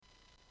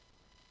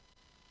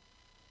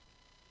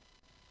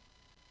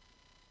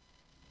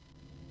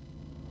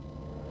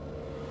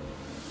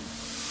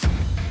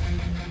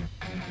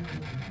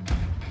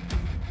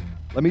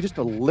Let me just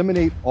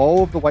eliminate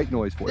all of the white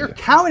noise for They're you.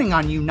 counting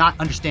on you not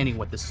understanding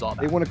what this is all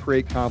about. They want to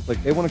create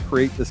conflict. They want to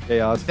create this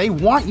chaos. They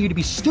want you to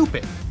be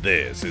stupid.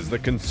 This is the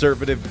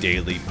Conservative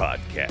Daily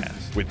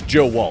Podcast with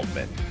Joe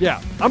Waldman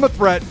Yeah, I'm a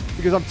threat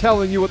because I'm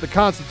telling you what the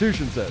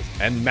Constitution says.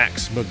 and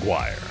Max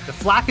McGuire. The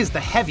flak is the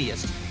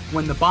heaviest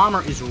when the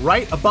bomber is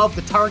right above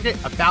the target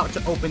about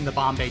to open the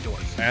bomb bay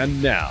doors.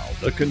 And now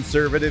the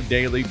Conservative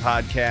Daily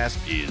Podcast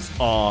is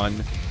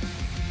on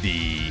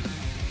the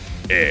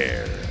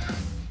air.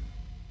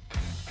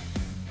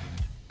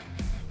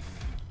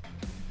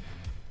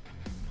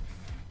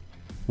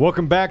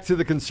 Welcome back to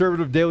the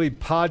Conservative Daily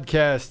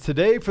Podcast.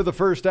 Today, for the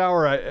first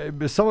hour,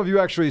 some of you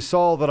actually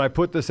saw that I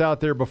put this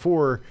out there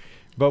before,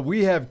 but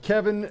we have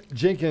Kevin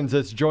Jenkins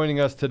that's joining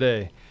us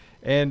today.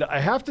 And I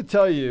have to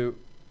tell you,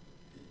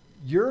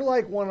 you're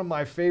like one of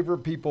my favorite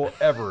people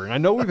ever. And I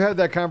know we've had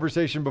that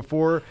conversation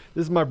before.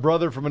 This is my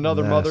brother from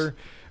another mother.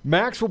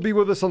 Max will be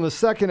with us on the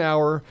second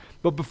hour.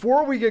 But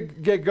before we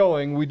get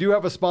going, we do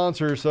have a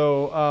sponsor.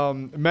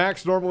 So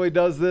Max normally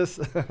does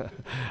this.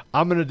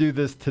 I'm going to do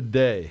this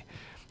today.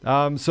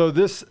 So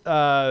this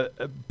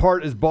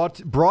part is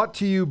brought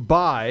to you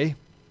by,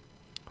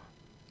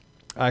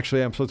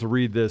 actually I'm supposed to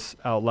read this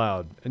out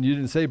loud, and you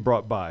didn't say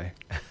brought by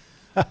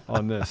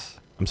on this.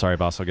 I'm sorry,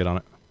 boss, I'll get on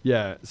it.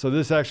 Yeah, so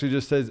this actually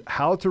just says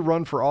how to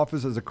run for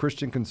office as a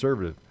Christian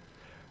conservative.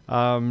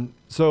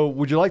 So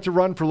would you like to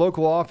run for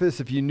local office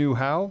if you knew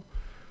how?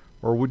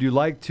 Or would you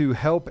like to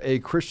help a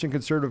Christian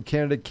conservative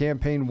candidate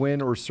campaign, win,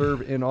 or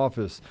serve in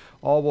office,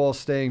 all while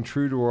staying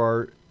true to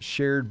our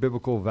shared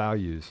biblical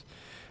values?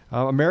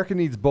 America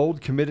needs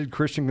bold, committed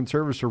Christian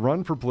conservatives to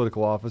run for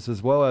political office,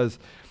 as well as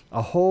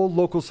a whole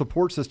local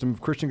support system of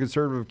Christian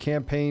conservative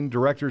campaign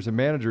directors and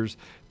managers,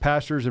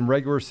 pastors, and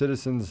regular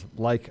citizens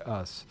like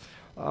us.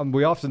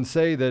 We often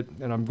say that,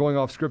 and I'm going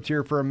off script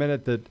here for a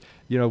minute, that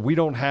we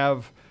don't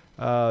have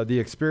the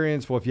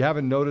experience. Well, if you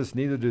haven't noticed,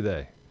 neither do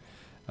they.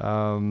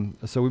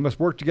 So we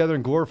must work together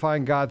in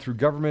glorifying God through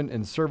government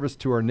and service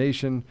to our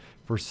nation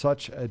for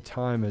such a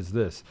time as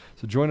this.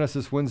 So join us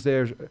this Wednesday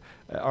as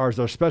our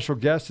special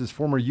guest is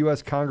former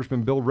U.S.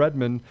 Congressman Bill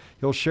Redmond.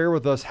 He'll share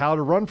with us how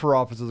to run for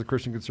office as a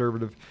Christian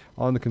conservative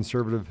on the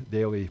Conservative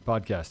Daily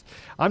Podcast.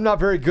 I'm not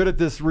very good at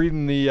this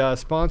reading the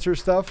sponsor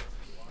stuff,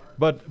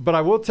 but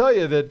I will tell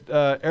you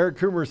that Eric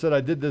Coomer said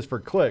I did this for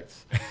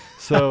clicks.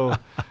 So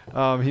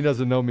he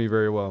doesn't know me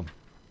very well.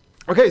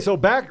 Okay, so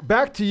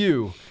back to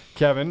you,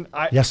 Kevin.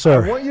 Yes,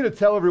 sir. I want you to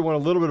tell everyone a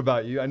little bit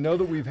about you. I know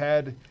that we've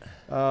had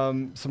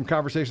some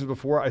conversations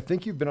before. I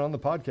think you've been on the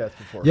podcast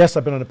before. Yes,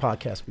 I've been on the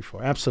podcast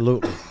before.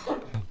 Absolutely.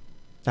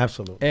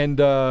 Absolutely. And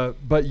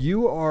but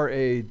you are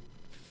a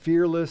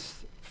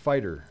fearless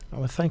fighter. Oh,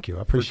 well, thank you. I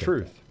For appreciate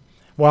truth. that.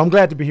 Well, I'm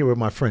glad to be here with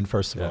my friend,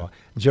 first of Yeah. all.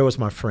 Joe is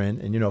my friend.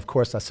 And, of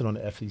course, I sit on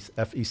the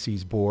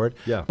FEC's board.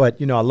 Yeah.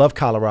 But, I love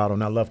Colorado,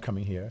 and I love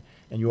coming here.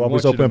 And you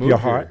always want you to open up your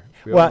move here. heart.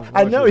 We Well, want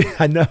I know. you-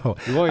 I know.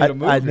 We want you to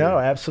move I know,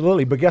 here.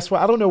 absolutely. But guess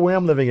what? I don't know where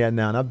I'm living at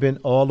now. And I've been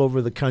all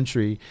over the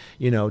country,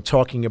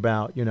 talking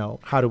about,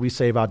 how do we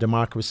save our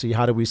democracy?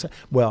 How do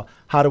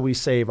we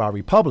save our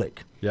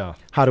republic? Yeah.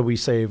 How do we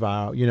save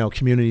our,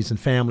 communities and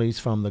families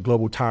from the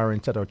global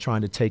tyrants that are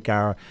trying to take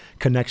our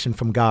connection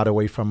from God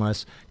away from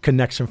us,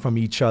 connection from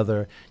each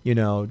other,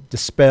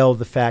 dispel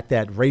the fact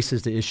that race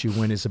is the issue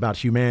when it's about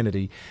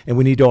humanity, and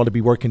we need all to be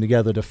working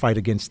together to fight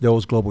against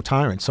those global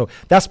tyrants. So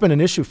that's been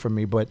an issue for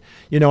me. But,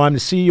 I'm the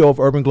CEO of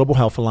Urban Global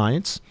Health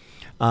Alliance.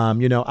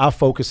 Our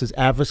focus is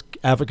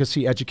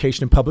advocacy,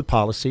 education, and public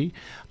policy.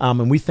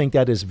 And we think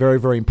that is very,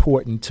 very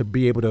important to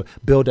be able to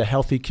build a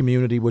healthy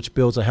community, which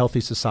builds a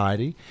healthy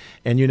society.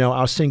 And,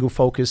 our single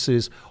focus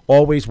is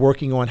always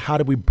working on how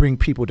do we bring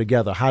people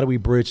together? How do we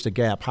bridge the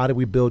gap? How do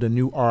we build a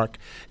new arc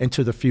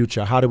into the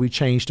future? How do we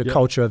change the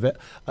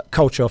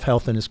culture of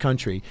health in this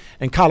country?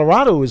 And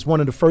Colorado is one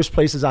of the first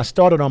places I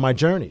started on my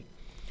journey.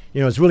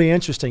 It's really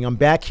interesting. I'm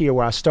back here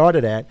where I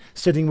started at,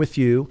 sitting with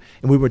you,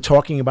 and we were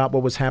talking about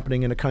what was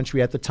happening in the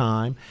country at the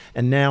time,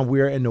 and now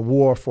we're in the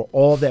war for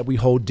all that we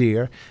hold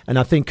dear. And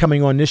I think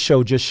coming on this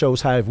show just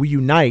shows how if we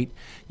unite,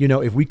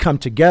 if we come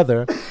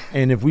together,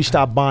 and if we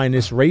stop buying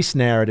this race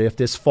narrative,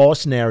 this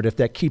false narrative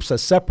that keeps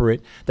us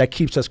separate, that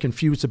keeps us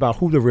confused about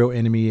who the real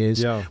enemy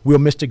is, we'll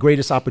miss the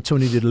greatest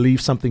opportunity to leave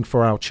something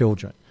for our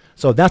children.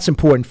 So that's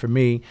important for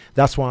me.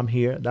 That's why I'm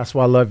here. That's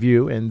why I love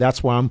you. And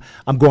that's why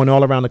I'm going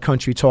all around the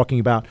country talking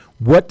about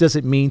what does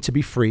it mean to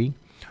be free?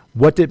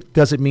 What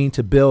does it mean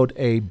to build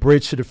a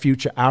bridge to the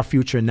future, our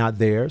future, not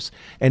theirs?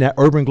 And at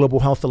Urban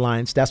Global Health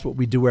Alliance, that's what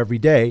we do every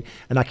day.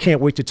 And I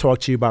can't wait to talk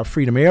to you about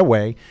Freedom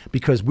Airway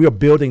because we are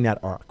building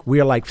that arc. We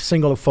are like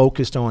singular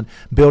focused on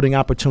building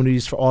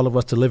opportunities for all of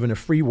us to live in a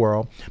free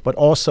world, but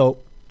also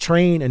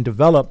train and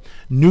develop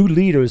new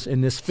leaders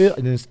in this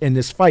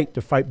fight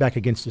to fight back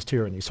against this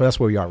tyranny. So that's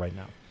where we are right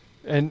now.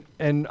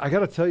 And I got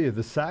to tell you,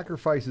 the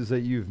sacrifices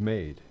that you've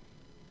made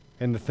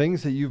and the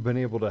things that you've been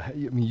able to,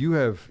 you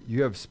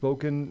have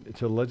spoken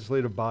to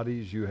legislative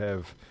bodies. You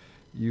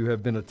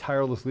have been a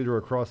tireless leader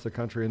across the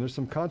country. And there's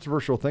some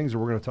controversial things that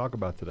we're going to talk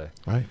about today,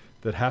 right,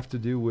 that have to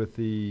do with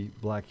the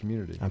black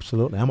community.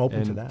 Absolutely. I'm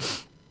open to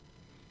that.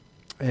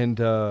 And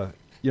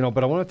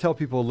but I want to tell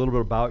people a little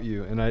bit about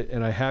you, and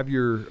I have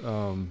your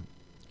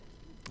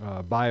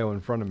bio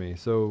in front of me.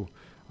 So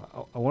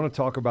I want to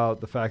talk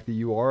about the fact that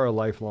you are a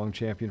lifelong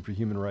champion for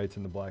human rights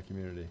in the Black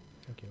community.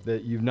 Thank you.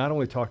 That you've not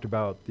only talked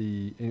about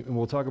and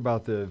we'll talk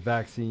about the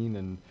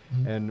vaccine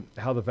and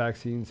how the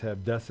vaccines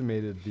have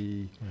decimated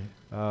the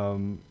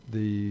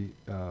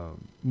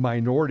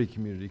minority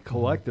community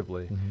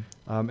collectively,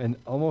 and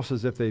almost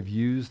as if they've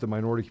used the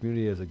minority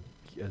community as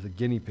a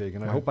guinea pig.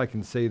 And I hope I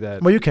can say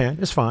that. Well, you can.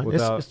 It's fine.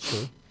 It's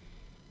true.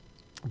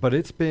 But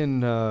it's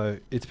been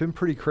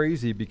pretty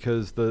crazy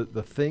because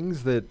the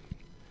things that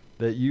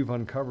you've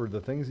uncovered,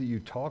 the things that you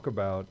talk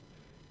about,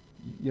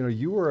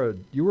 you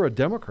were a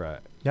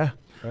Democrat. Yeah.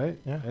 Right?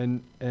 Yeah.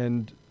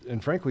 And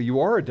frankly, you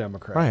are a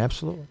Democrat. Right,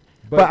 absolutely.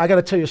 But I got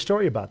to tell you a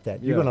story about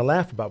that. You're Yeah. going to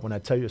laugh about when I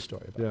tell you a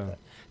story about Yeah. that.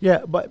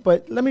 Yeah,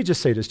 but let me just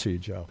say this to you,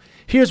 Joe.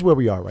 Here's where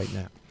we are right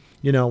now.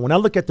 When I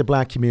look at the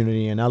Black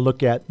community and I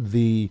look at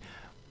the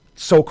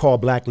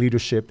so-called Black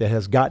leadership that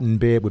has gotten in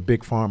bed with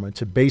Big Pharma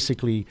to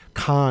basically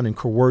con and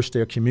coerce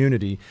their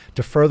community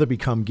to further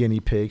become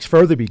guinea pigs,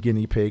 further be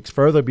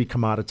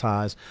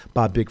commoditized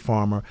by Big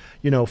Pharma,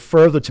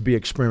 further to be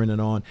experimented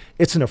on.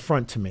 It's an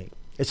affront to me.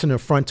 It's an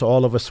affront to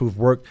all of us who've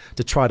worked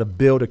to try to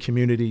build a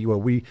community where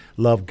we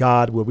love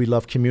God, where we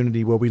love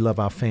community, where we love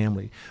our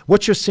family.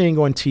 What you're seeing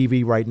on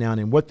TV right now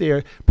and what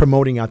they're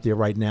promoting out there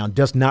right now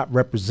does not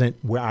represent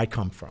where I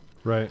come from.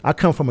 Right. I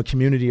come from a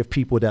community of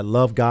people that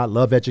love God,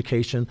 love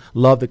education,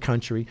 love the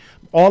country.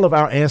 All of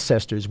our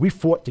ancestors, we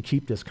fought to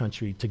keep this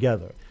country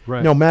together.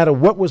 Right. No matter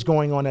what was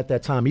going on at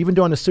that time, even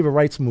during the civil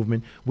rights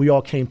movement, we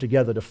all came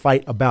together to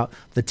fight about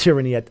the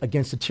tyranny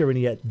against the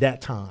tyranny at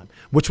that time,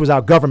 which was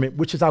our government,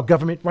 which is our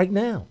government right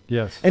now.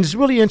 Yes. And it's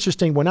really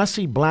interesting when I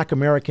see Black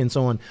Americans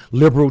on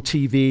liberal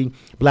TV,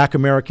 Black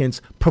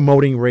Americans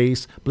promoting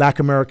race, Black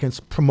Americans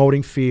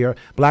promoting fear,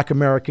 Black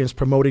Americans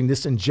promoting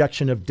this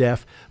injection of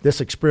death,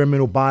 this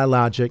experimental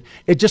biologic.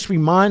 It just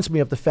reminds me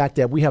of the fact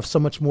that we have so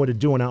much more to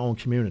do in our own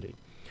community.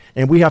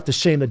 And we have to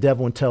shame the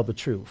devil and tell the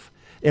truth.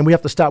 And we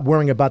have to stop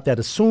worrying about that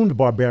assumed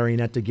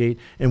barbarian at the gate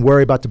and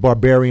worry about the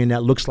barbarian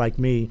that looks like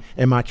me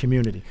and my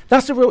community.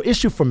 That's a real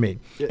issue for me.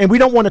 And we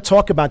don't want to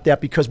talk about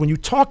that because when you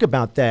talk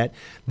about that,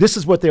 this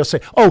is what they'll say.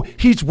 Oh,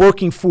 he's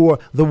working for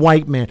the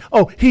white man.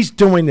 Oh, he's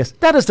doing this.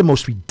 That is the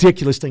most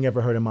ridiculous thing I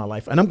ever heard in my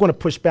life. And I'm going to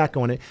push back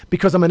on it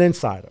because I'm an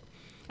insider.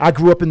 I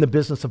grew up in the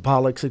business of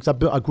politics.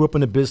 I grew up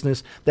in the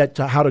business that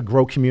how to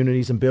grow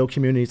communities and build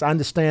communities. I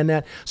understand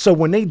that. So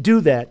when they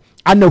do that,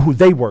 I know who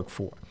they work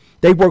for.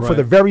 They work for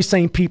the very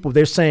same people.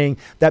 They're saying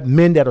that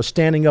men that are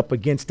standing up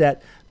against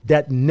that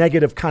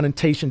negative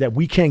connotation that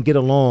we can't get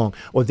along,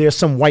 or there's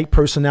some white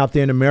person out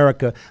there in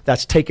America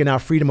that's taking our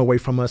freedom away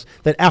from us,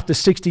 that after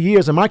 60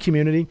 years in my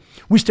community,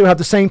 we still have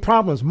the same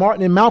problems.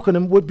 Martin and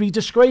Malcolm would be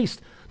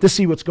disgraced to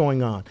see what's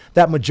going on.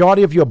 That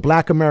majority of your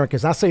Black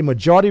Americans, I say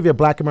majority of your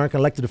Black American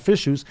elected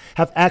officials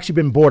have actually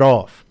been bought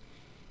off.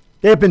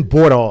 They have been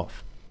bought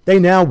off. They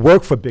now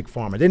work for Big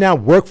Pharma. They now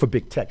work for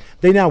Big Tech.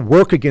 They now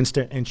work against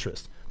their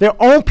interests, their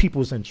own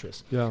people's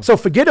interests. Yeah. So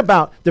forget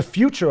about the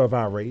future of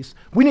our race.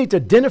 We need to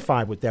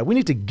identify with that. We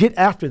need to get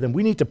after them.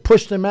 We need to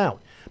push them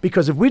out.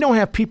 Because if we don't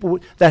have people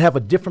that have a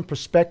different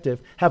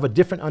perspective, have a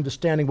different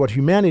understanding what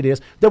humanity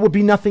is, there will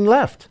be nothing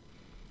left.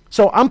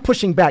 So I'm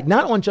pushing back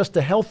not on just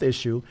the health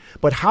issue,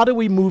 but how do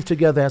we move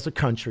together as a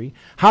country?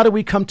 How do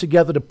we come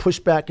together to push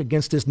back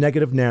against this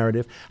negative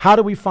narrative? How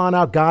do we find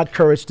our God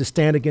courage to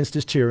stand against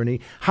this tyranny?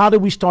 How do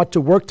we start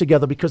to work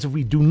together? Because if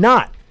we do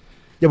not,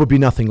 there will be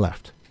nothing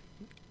left.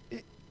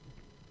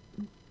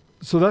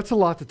 So that's a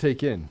lot to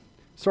take in.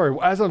 Sorry,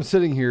 as I'm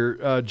sitting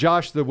here,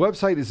 Josh, the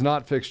website is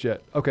not fixed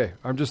yet. Okay,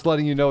 I'm just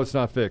letting you know it's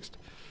not fixed.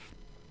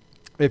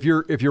 If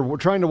you're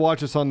trying to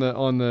watch us on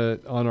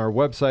our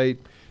website,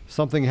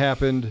 something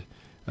happened.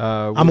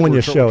 I'm on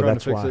your show,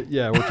 that's why. It.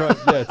 Yeah, we're trying.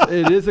 Yeah,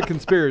 it is a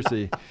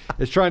conspiracy.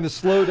 It's trying to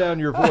slow down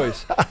your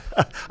voice.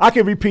 I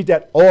can repeat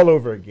that all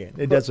over again.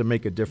 It doesn't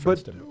make a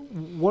difference to me.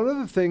 One of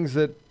the things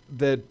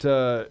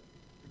that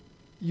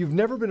you've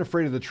never been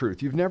afraid of the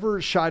truth. You've never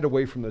shied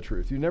away from the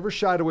truth. You've never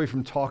shied away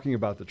from talking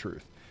about the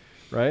truth,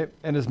 right?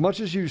 And as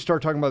much as you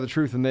start talking about the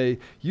truth, and they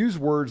use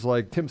words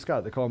like Tim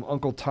Scott, they call him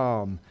Uncle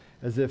Tom,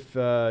 as if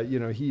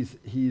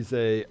he's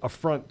a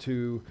affront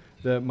to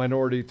the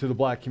minority, to the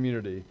Black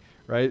community,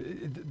 right?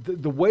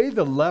 The way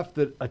the left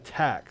that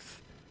attacks,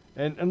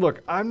 and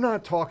look, I'm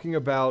not talking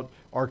about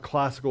our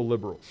classical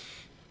liberals.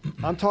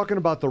 I'm talking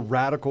about the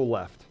radical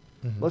left.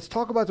 Mm-hmm. Let's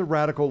talk about the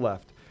radical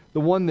left,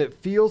 the one that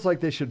feels like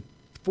they should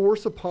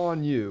force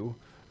upon you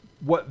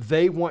what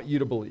they want you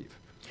to believe.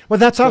 Well,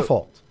 that's our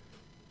fault.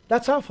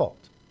 That's our fault.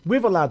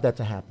 We've allowed that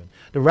to happen.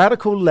 The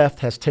radical left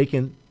has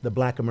taken the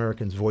Black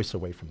Americans' voice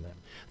away from them.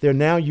 They're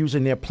now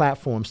using their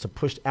platforms to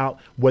push out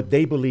what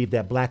they believe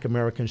that Black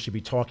Americans should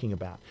be talking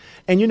about.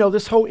 And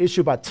this whole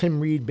issue about Tim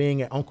Reed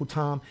being an Uncle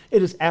Tom,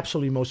 it is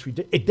absolutely most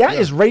ridiculous. That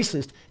is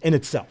racist in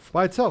itself.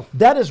 By itself.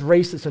 That is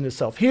racist in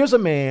itself. Here's a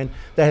man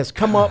that has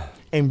come up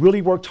and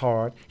really worked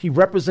hard. He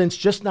represents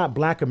just not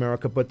black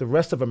America, but the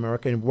rest of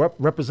America, and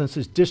represents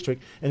his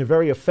district in a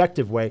very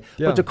effective way.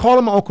 Yeah. But to call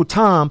him Uncle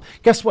Tom,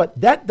 guess what?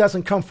 That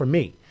doesn't come from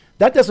me.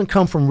 That doesn't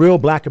come from real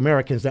black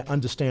Americans that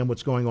understand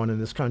what's going on in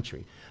this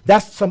country.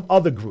 That's some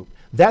other group.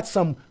 That's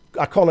some,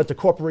 I call it the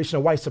corporation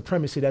of white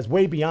supremacy, that's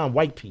way beyond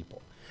white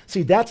people.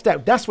 See, that's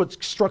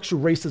what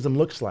structural racism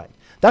looks like.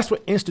 That's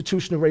what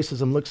institutional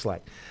racism looks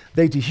like.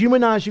 They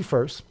dehumanize you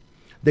first.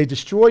 They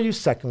destroy you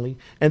secondly,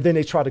 and then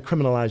they try to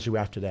criminalize you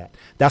after that.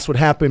 That's what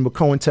happened with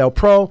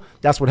COINTELPRO.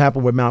 That's what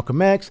happened with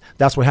Malcolm X.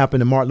 That's what happened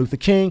to Martin Luther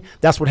King.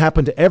 That's what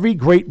happened to every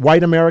great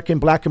white American,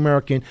 black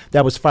American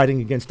that was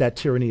fighting against that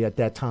tyranny at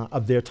that time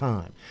of their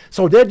time.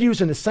 So they're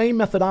using the same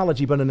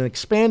methodology, but in an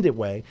expanded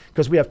way,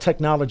 because we have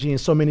technology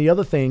and so many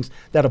other things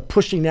that are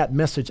pushing that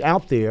message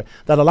out there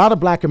that a lot of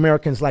black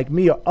Americans like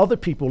me or other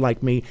people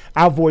like me,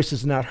 our voice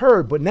is not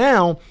heard. But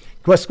now,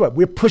 guess what?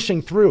 We're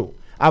pushing through.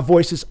 Our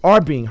voices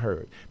are being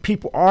heard.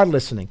 People are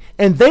listening.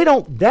 And they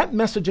don't, that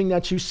messaging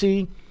that you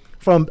see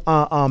from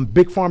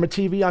Big Pharma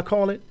TV, I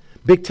call it,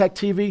 Big Tech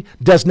TV,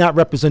 does not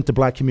represent the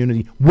black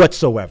community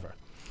whatsoever.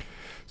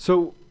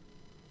 So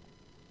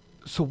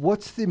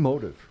what's the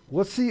motive?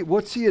 What's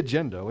the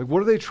agenda? Like,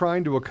 what are they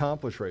trying to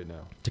accomplish right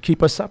now? To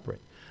keep us separate.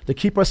 To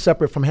keep us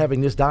separate from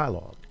having this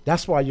dialogue.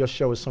 That's why your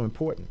show is so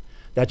important,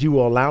 that you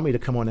will allow me to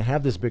come on and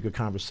have this bigger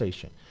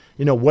conversation.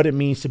 You know, what it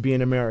means to be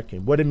an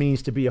American, what it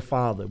means to be a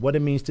father, what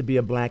it means to be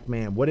a black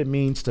man, what it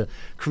means to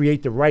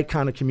create the right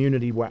kind of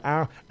community where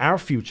our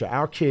future,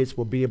 our kids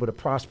will be able to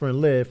prosper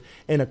and live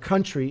in a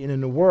country and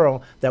in a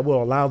world that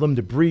will allow them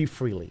to breathe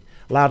freely,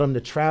 allow them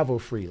to travel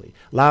freely,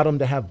 allow them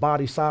to have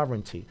body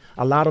sovereignty,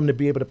 allow them to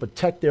be able to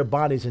protect their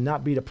bodies and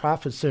not be the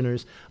profit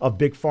centers of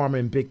Big Pharma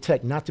and Big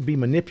Tech, not to be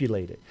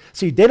manipulated.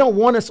 See, they don't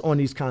want us on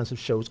these kinds of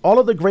shows. All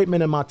of the great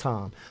men in my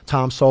time,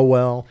 Tom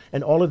Sowell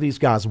and all of these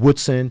guys,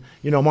 Woodson,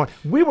 you know, Mark,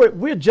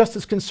 we're just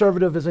as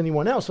conservative as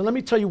anyone else. And let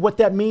me tell you what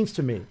that means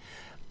to me.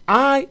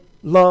 I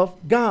love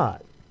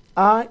God.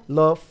 I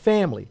love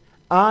family.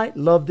 I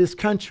love this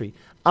country.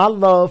 I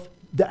love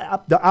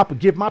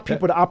give my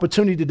people the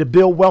opportunity to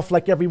build wealth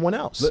like everyone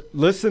else.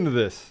 Listen to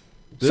this.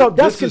 So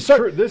that's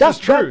conservative.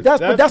 That's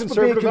what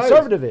being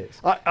conservative is.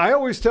 I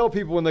always tell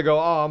people when they go,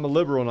 "Oh, I'm a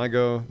liberal," and I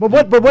go,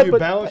 "But you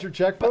balance your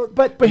checkbook?"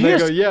 But and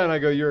here's, they go, "Yeah," and I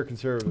go, "You're a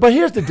conservative." But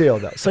here's the deal,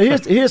 though. So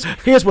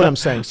here's what I'm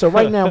saying. So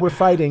right now we're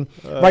fighting.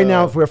 Right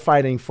now we're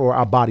fighting for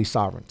our body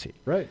sovereignty,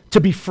 right?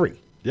 To be free.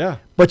 Yeah.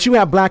 But you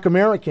have black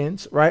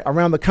Americans, right,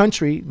 around the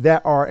country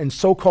that are in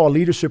so-called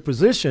leadership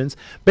positions,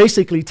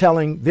 basically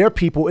telling their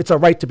people it's a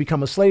right to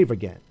become a slave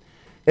again.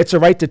 It's a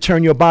right to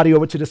turn your body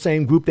over to the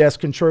same group that's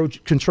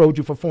controlled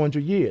you for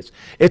 400 years.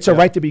 It's a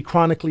right to be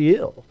chronically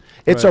ill.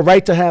 It's a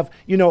right to have,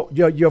 you know,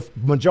 your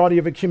majority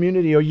of a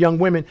community or young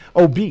women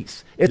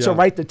obese. It's a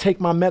right to take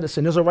my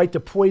medicine. There's a right to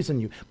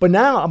poison you. But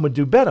now I'm going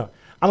to do better.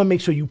 I'm going to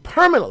make sure you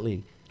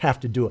permanently have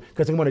to do it,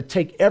 because I'm going to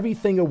take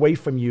everything away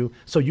from you,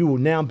 so you will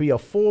now be a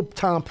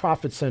full-time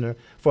profit center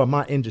for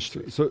my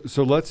industry.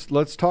 So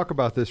let's talk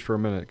about this for a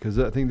minute, because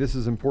I think this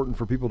is important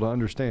for people to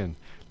understand.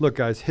 Look,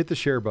 guys, hit the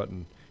share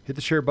button. Hit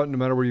the share button no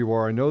matter where you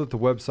are. I know that the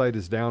website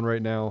is down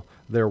right now.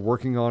 They're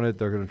working on it.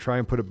 They're going to try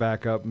and put it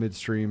back up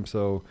midstream.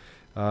 So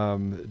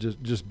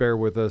just bear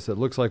with us. It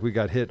looks like we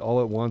got hit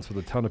all at once with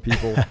a ton of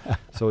people.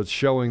 So it's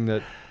showing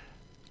that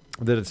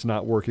it's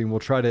not working.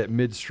 We'll try to at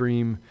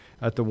midstream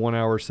at the 1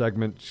 hour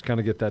segment, just kind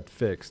of get that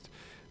fixed.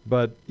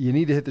 But you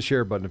need to hit the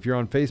share button. If you're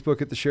on Facebook,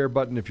 hit the share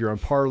button. If you're on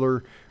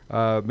Parler,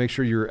 make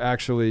sure you're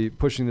actually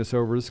pushing this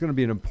over. This is going to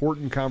be an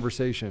important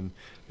conversation,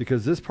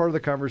 because this part of the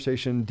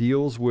conversation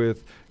deals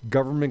with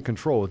government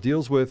control. It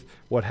deals with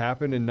what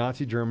happened in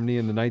Nazi Germany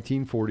in the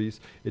 1940s.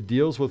 It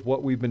deals with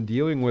what we've been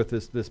dealing with,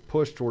 this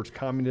push towards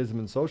communism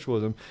and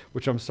socialism,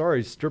 which, I'm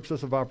sorry, strips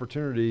us of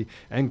opportunity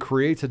and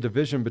creates a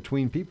division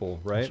between people,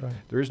 right? That's right.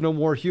 There is no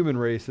more human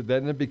race.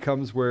 Then it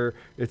becomes where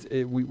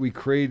we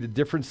create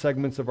different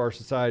segments of our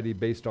society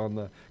based on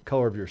the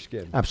color of your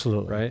skin.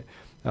 Absolutely. Right?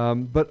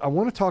 But I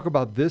want to talk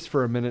about this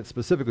for a minute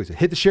specifically. So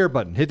hit the share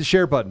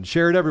button,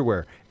 share it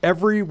everywhere.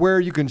 Everywhere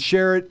you can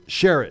share it,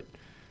 share it.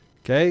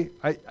 Okay?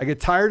 I get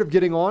tired of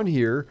getting on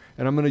here,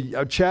 and I'm going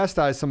to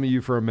chastise some of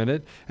you for a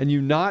minute, and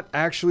you not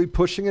actually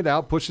pushing it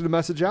out, pushing the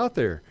message out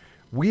there.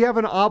 We have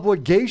an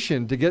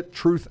obligation to get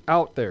truth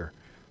out there.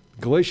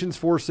 Galatians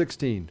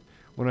 4:16.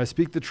 When I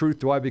speak the truth,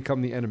 do I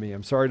become the enemy?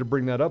 I'm sorry to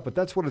bring that up, but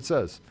that's what it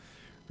says.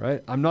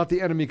 Right? I'm not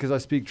the enemy because I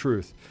speak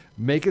truth.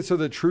 Make it so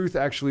that truth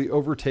actually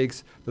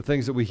overtakes the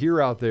things that we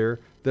hear out there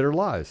that are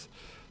lies.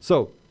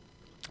 So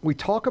we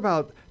talk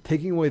about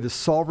taking away the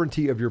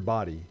sovereignty of your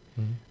body,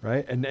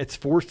 right? And it's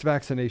forced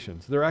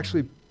vaccinations. They're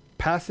actually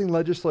passing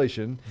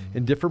legislation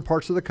in different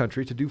parts of the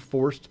country to do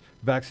forced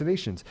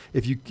vaccinations.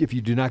 If you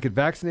do not get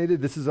vaccinated,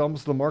 this is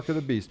almost the mark of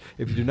the beast.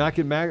 If you do not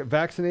get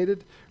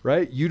vaccinated,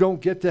 right, you don't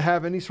get to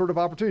have any sort of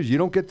opportunities. You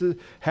don't get to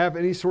have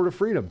any sort of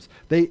freedoms.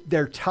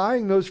 They're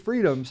tying those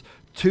freedoms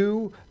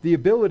to the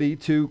ability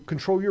to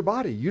control your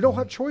body. You don't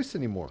have choice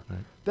anymore. Right.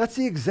 That's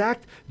the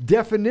exact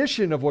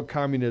definition of what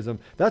communism,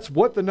 that's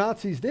what the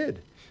Nazis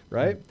did.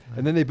 right?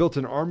 And then they built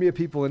an army of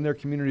people in their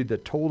community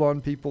that told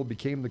on people,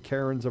 became the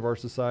Karens of our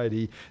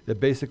society, that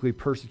basically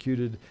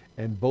persecuted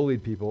and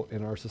bullied people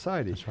in our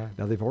society. That's right.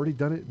 Now, they've already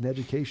done it in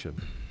education,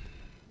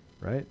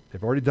 right?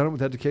 They've already done it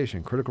with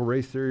education. Critical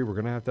race theory, we're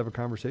going to have a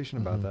conversation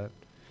about that.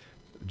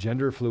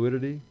 Gender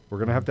fluidity, we're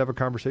going to have a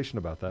conversation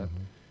about that.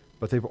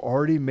 But they've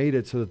already made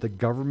it so that the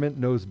government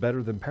knows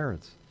better than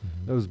parents,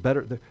 knows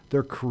better.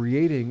 They're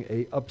creating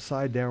a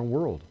upside down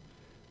world.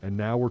 And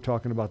now we're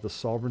talking about the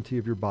sovereignty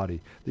of your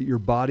body, that your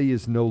body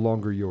is no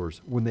longer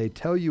yours. When they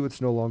tell you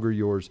it's no longer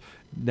yours,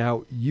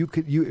 now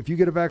if you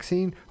get a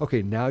vaccine,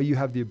 okay, now you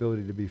have the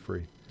ability to be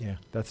free. Yeah.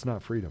 That's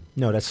not freedom.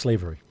 No, that's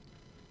slavery.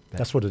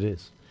 That's what it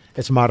is.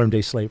 It's modern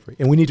day slavery.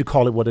 And we need to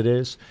call it what it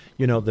is.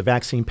 You know, the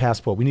vaccine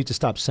passport. We need to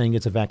stop saying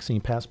it's a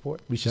vaccine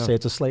passport. We should say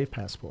it's a slave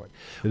passport.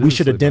 We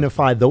should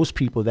identify those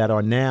people that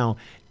are now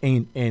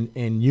in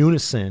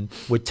unison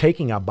with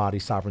taking our body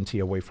sovereignty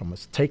away from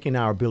us, taking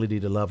our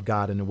ability to love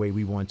God in the way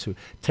we want to,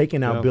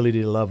 taking our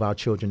ability to love our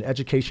children. The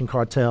education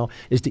cartel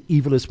is the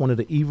evilest, one of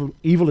the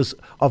evilest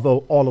of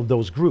all of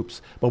those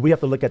groups. But we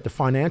have to look at the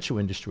financial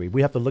industry.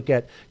 We have to look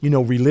at,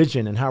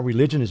 religion and how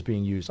religion is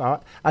being used.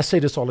 I say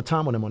this all the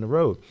time when I'm on the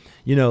road.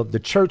 The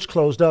church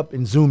closed up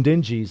and zoomed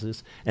in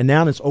Jesus, and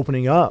now it's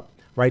opening up,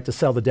 right, to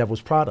sell the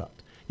devil's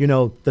product.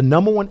 The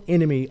number one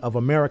enemy of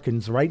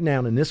Americans right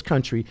now in this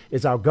country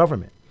is our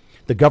government.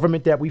 The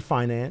government that we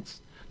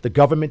finance, the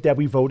government that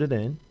we voted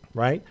in,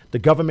 right? The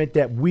government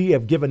that we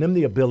have given them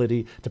the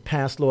ability to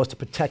pass laws to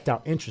protect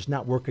our interests,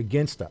 not work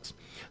against us.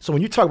 So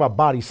when you talk about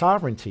body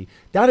sovereignty,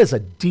 that is a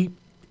deep,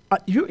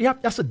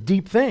 that's a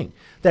deep thing.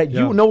 That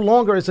you no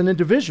longer as an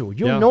individual.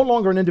 You're no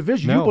longer an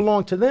individual. You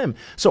belong to them.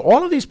 So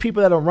all of these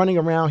people that are running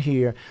around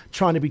here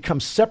trying to become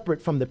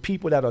separate from the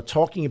people that are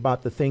talking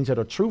about the things that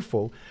are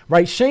truthful,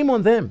 right? Shame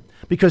on them,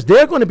 because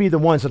they're going to be the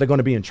ones that are going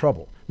to be in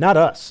trouble, not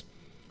us.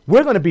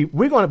 We're on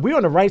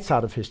the right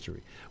side of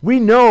history.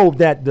 We know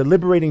that the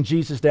liberating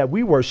Jesus that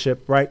we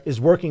worship, right, is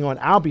working on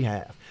our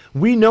behalf.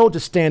 We know to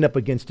stand up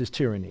against this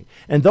tyranny.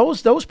 And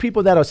those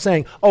people that are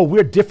saying, oh,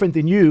 we're different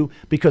than you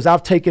because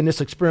I've taken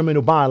this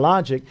experimental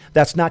biologic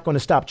that's not going to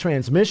stop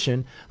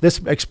transmission, this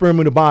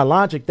experimental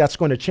biologic that's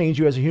going to change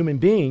you as a human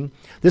being,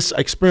 this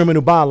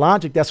experimental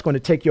biologic that's going to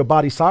take your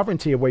body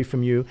sovereignty away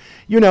from you,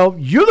 you're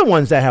the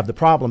ones that have the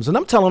problems. And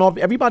I'm telling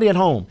everybody at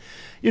home,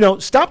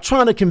 stop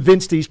trying to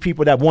convince these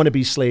people that want to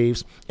be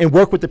slaves and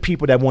work with the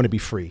people that want to be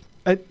free.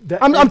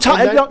 I'm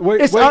tired.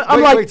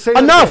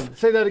 Enough.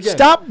 Say that again.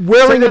 Stop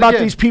worrying about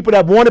these people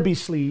that want to be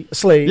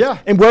slaves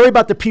and worry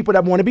about the people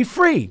that want to be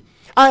free.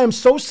 I am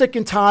so sick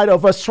and tired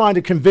of us trying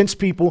to convince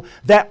people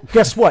that,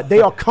 guess what? They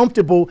are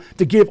comfortable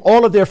to give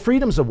all of their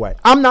freedoms away.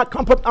 I'm not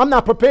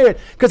prepared,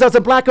 because as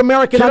a black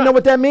American, I know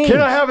what that means. Can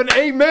I have an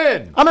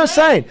amen? I'm not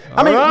saying.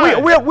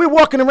 We're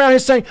walking around here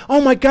saying, oh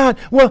my God,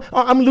 well,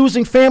 I'm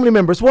losing family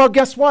members. Well,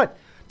 guess what?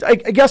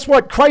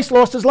 Christ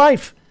lost his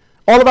life.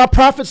 All of our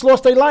prophets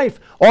lost their life.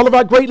 All of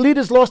our great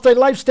leaders lost their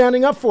life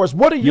standing up for us.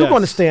 What are you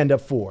going to stand up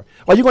for?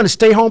 Are you going to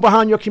stay home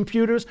behind your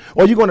computers?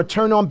 Or are you going to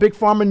turn on Big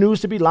Pharma News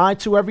to be lied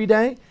to every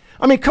day?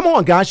 I mean, come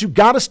on, guys. You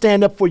got to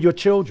stand up for your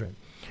children.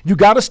 You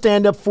got to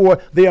stand up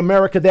for the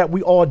America that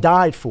we all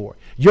died for.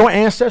 Your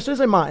ancestors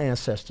and my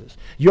ancestors.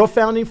 Your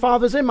founding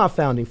fathers and my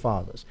founding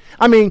fathers.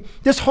 I mean,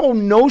 this whole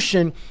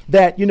notion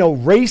that,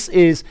 race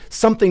is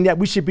something that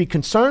we should be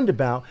concerned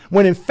about,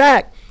 when in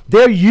fact,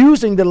 they're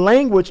using the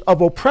language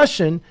of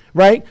oppression,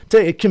 right,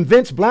 to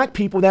convince black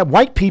people that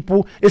white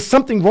people is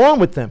something wrong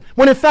with them,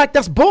 when in fact,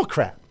 that's bull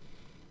crap.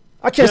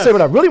 I can't say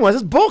what I really want.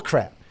 It's bull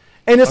crap.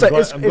 And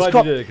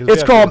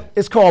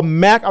it's called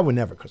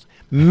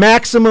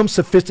maximum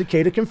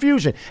sophisticated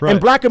confusion. Right. And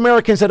black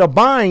Americans that are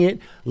buying it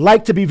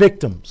like to be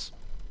victims.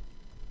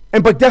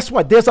 But guess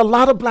what? There's a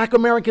lot of black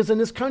Americans in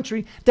this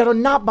country that are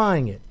not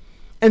buying it.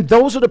 And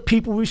those are the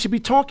people we should be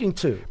talking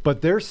to.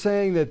 But they're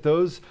saying that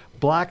those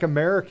black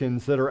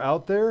Americans that are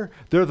out there,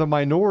 they're the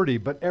minority.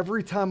 But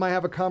every time I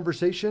have a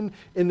conversation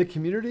in the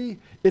community,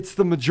 it's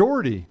the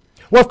majority.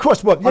 Well, of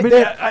course. Well,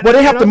 they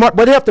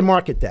have to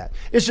market that.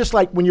 It's just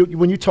like when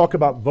you talk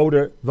about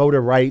voter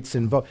rights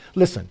and vote.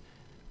 Listen,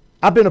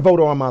 I've been a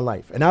voter all my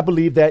life, and I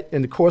believe that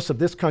in the course of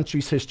this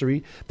country's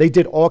history, they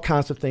did all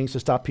kinds of things to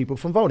stop people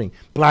from voting.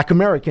 Black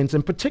Americans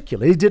in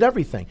particular, they did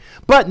everything.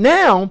 But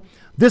now,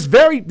 this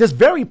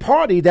very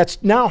party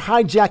that's now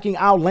hijacking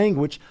our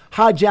language,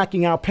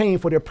 hijacking our pain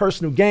for their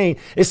personal gain,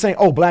 is saying,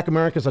 oh, black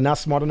Americans are not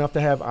smart enough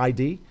to have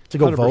ID to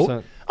go 100%.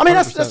 vote. I mean,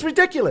 that's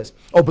ridiculous.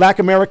 Or black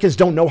Americans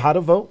don't know how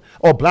to vote.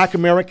 Or black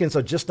Americans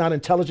are just not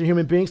intelligent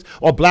human beings.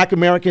 Or black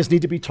Americans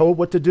need to be told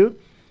what to do.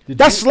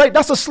 That's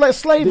a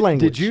slave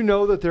language. Did you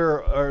know that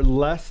there are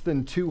less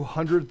than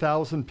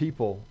 200,000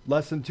 people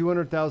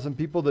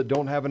that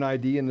don't have an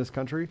ID in this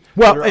country?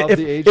 Well,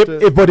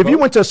 if you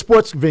went to a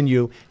sports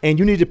venue and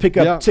you need to pick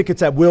up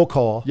tickets at will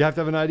call, you have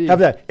to have an ID. Have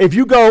that. If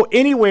you go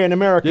anywhere in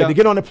America to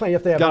get on a plane, you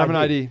have to have an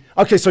ID.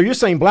 Okay, so you're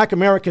saying black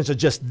Americans are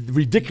just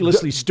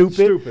ridiculously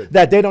stupid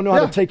that they don't know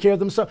how to take care of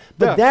themselves.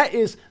 But that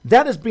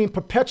is being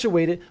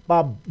perpetuated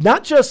by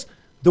not just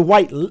the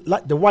white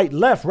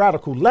left,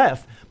 radical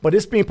left, but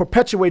it's being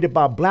perpetuated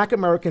by black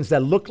Americans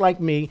that look like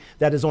me,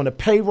 that is on the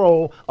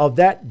payroll of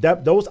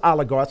those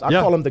oligarchs. I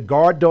call them the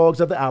guard dogs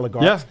of the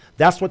oligarchs. Yeah.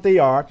 That's what they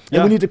are. And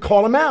Yeah. we need to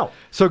call them out.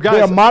 So, guys,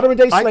 they're modern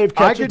day I slave could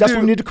catchers. That's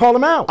what we need to call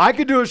them out. I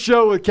could do a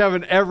show with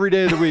Kevin every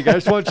day of the week. I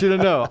just want you to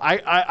know.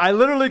 I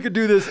literally could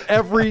do this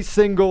every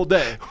single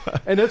day.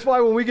 And that's why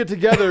when we get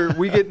together,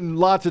 we get in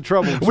lots of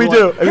trouble. We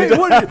So do. Hey,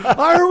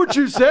 I heard what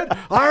you said.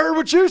 I heard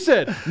what you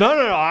said. No.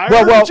 I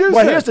heard what you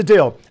Well, said. here's the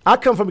deal. I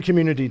come from a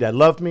community that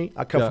loved me.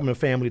 I come Yeah. from a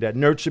family that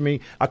nurtured me.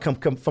 I come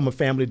from a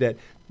family that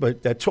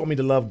taught me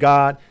to love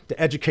God,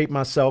 to educate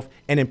myself,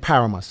 and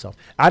empower myself.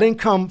 I didn't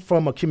come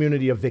from a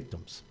community of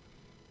victims.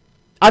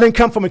 I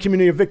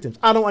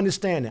don't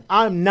understand that.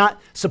 I'm not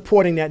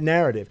supporting that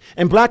narrative.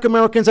 And black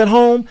Americans at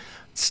home,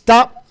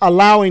 stop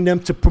allowing them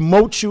to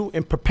promote you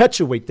and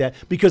perpetuate that,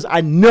 because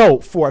I know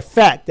for a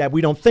fact that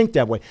we don't think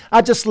that way.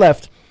 I just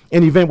left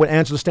an event with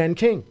Angela Stanton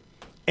King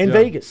in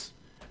Vegas,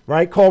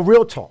 right, called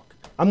Real Talk.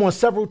 I'm on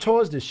several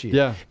tours this year.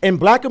 Yeah. And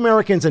black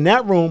Americans in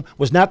that room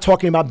was not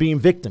talking about being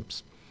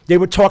victims. They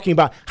were talking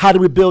about how do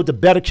we build a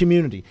better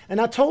community. And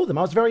I told them,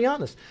 I was very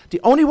honest. The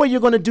only way you're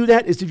going to do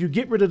that is if you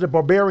get rid of the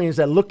barbarians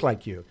that look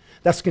like you,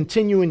 that's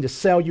continuing to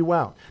sell you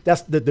out.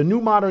 That's the new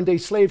modern day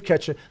slave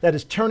catcher that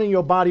is turning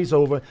your bodies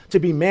over to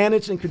be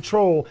managed and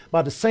controlled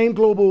by the same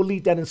global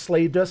elite that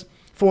enslaved us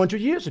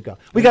 400 years ago.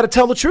 We got to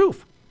tell the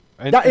truth.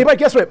 And- Now, everybody,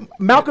 guess what?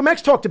 Malcolm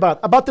X talked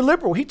about the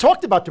liberal. He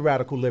talked about the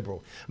radical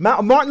liberal.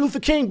 Martin Luther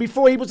King,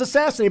 before he was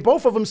assassinated,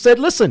 both of them said,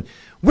 listen,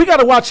 we got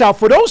to watch out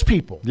for those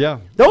people. Yeah.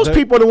 Those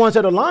people are the ones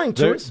that are lying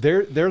to us.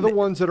 They're the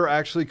ones that are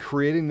actually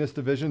creating this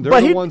division. They're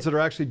But the ones that are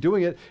actually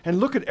doing it.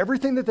 And look at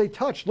everything that they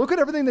touch. Look at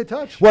everything they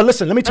touch. Well,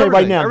 listen, let me tell you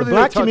right now, the Everything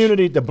black they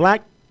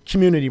touch.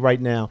 community right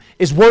now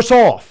is worse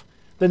off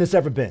than it's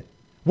ever been.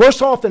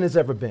 Worse off than it's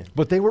ever been.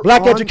 But they were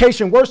black on-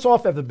 education, worse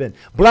off ever been.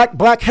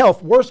 Black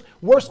health, worse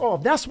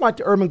off. That's why at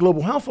the Urban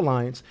Global Health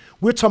Alliance,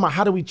 we're talking about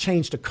how do we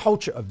change the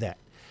culture of that.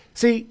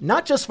 See,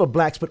 not just for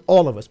blacks, but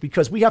all of us,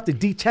 because we have to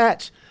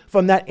detach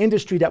from that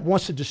industry that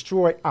wants to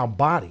destroy our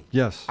body,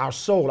 Yes. our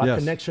soul, our Yes.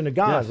 connection to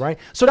God, Yes. right?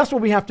 So that's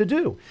what we have to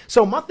do.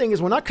 So my thing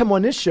is, when I come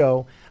on this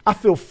show, I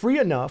feel free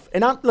enough,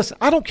 and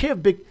I don't care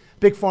if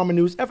Big Pharma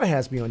News ever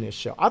has me on this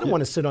show. I don't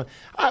want to sit on.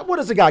 What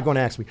is the guy going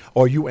to ask me?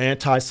 Are you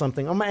anti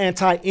something? I'm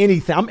anti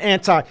anything. I'm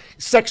anti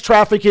sex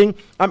trafficking.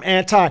 I'm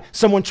anti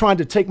someone trying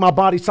to take my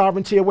body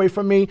sovereignty away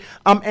from me.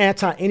 I'm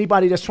anti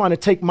anybody that's trying to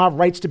take my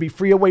rights to be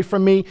free away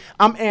from me.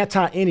 I'm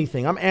anti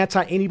anything. I'm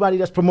anti anybody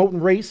that's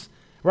promoting race.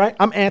 Right?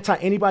 I'm anti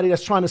anybody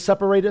that's trying to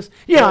separate us.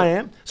 Yeah, I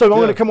am. So I'm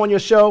going to come on your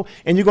show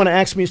and you're going to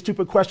ask me a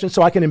stupid question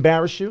so I can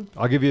embarrass you.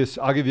 I'll give you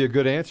a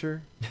good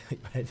answer.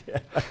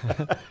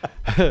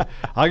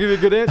 I'll give you a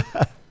good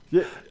answer.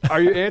 Yeah.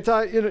 Are you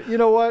anti? You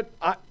know what?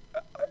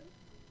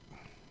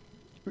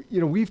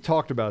 We've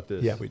talked about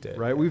this. Yeah, we did.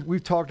 Right? Yeah.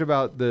 We've talked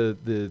about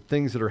the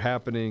things that have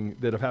happened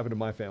to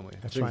my family.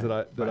 That's things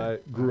right. that I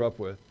grew up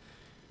with.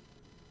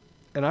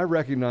 And I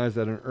recognize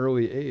at an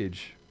early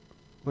age,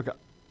 look,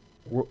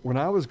 when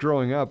I was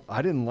growing up,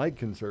 I didn't like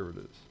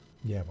conservatives.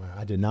 Yeah, well,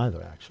 I didn't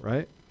either, actually.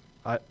 Right?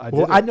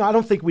 I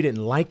don't think we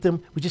didn't like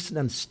them. We just didn't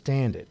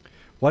understand it.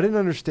 Well, I didn't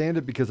understand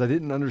it because I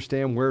didn't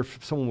understand where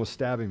someone was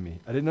stabbing me.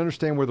 I didn't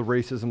understand where the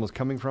racism was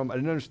coming from. I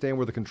didn't understand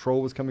where the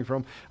control was coming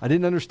from. I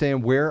didn't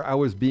understand where I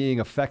was being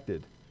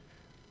affected.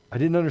 I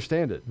didn't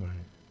understand it. Right.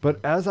 But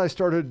as I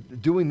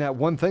started doing that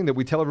one thing that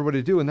we tell everybody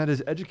to do, and that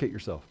is educate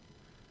yourself.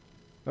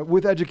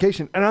 With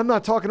education. And I'm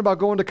not talking about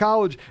going to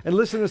college and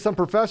listening to some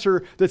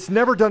professor that's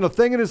never done a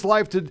thing in his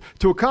life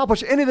to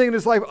accomplish anything in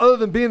his life other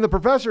than being the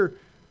professor.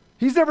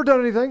 He's never done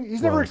anything.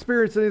 He's never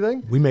experienced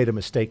anything. We made a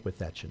mistake with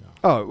that,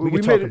 Oh, we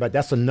can talk about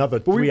that's another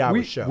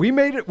 3-hour show. We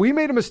made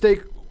a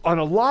mistake on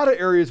a lot of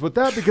areas with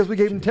that because we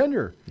gave them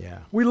tenure. Yeah.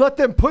 We let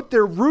them put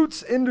their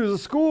roots into the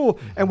school,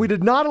 and we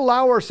did not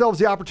allow ourselves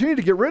the opportunity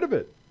to get rid of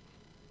it.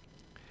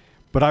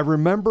 But I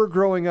remember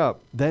growing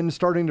up, then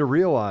starting to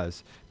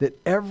realize that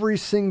every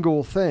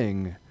single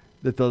thing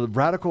that the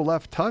radical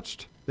left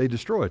touched, they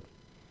destroyed.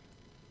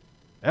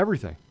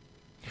 Everything.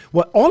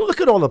 Well,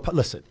 look at all the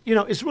listen.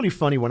 It's really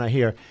funny when I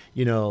hear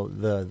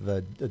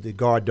the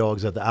guard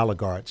dogs of the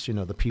oligarchs.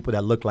 The people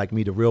that look like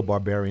me, the real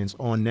barbarians,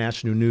 on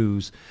national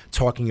news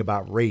talking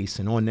about race,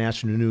 and on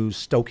national news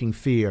stoking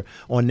fear,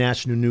 on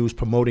national news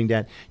promoting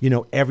that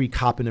every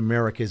cop in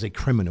America is a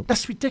criminal.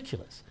 That's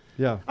ridiculous.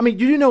 Yeah. I mean,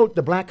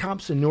 the black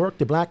cops in Newark,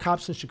 the black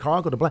cops in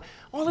Chicago,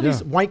 all of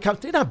these white cops,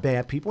 they're not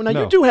bad people. Now,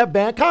 No. you do have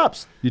bad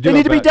cops. You do They need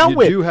have to be bad- dealt you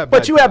with. do have But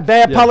bad you have cops.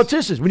 bad Yes.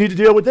 politicians. We need to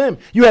deal with them.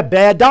 You have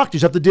bad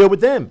doctors. You have to deal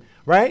with them.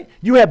 Right?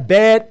 You have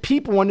bad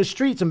people on the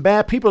streets and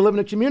bad people living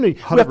in the community. We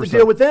have to 100%.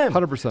 deal with them.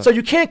 100%. So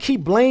you can't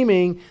keep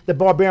blaming the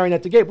barbarian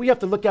at the gate. We have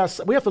to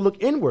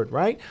look inward,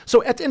 right?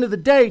 So at the end of the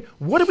day,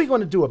 what are we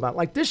going to do about it?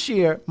 Like this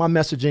year, my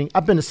messaging,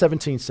 I've been to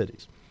 17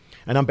 cities,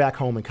 and I'm back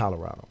home in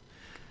Colorado.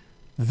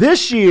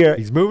 This year,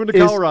 He's moving to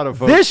Colorado,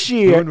 folks. This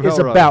year Moving to is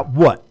Colorado. about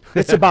what?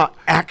 It's about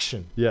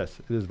action. Yes,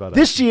 it is about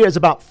This year is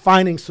about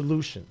finding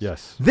solutions.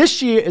 Yes.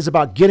 This year is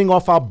about getting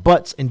off our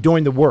butts and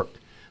doing the work.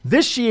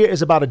 This year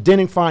is about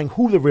identifying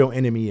who the real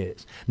enemy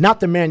is, not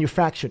the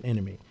manufactured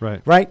enemy.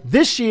 Right?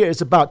 This year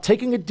is about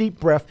taking a deep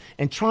breath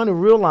and trying to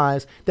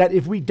realize that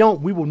if we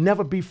don't, we will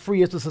never be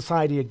free as a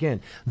society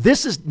again.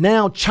 This is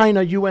now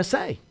China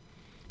USA.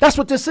 That's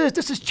what this is.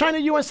 This is China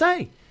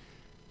USA.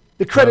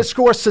 The credit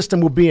score system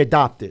will be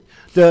adopted.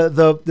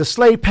 The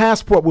slave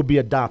passport will be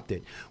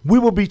adopted. We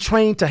will be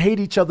trained to hate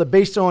each other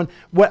based on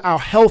what our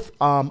health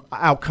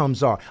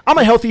outcomes are. I'm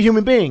a healthy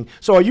human being.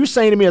 So are you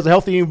saying to me as a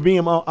healthy human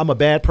being, I'm a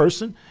bad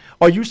person?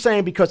 Are you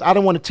saying because I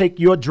don't want to take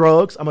your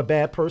drugs, I'm a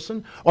bad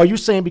person? Or are you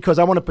saying because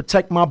I want to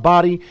protect my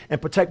body and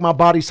protect my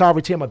body's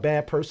sovereignty, I'm a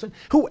bad person?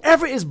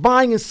 Whoever is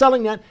buying and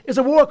selling that is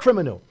a war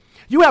criminal.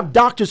 You have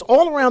doctors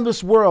all around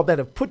this world that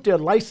have put their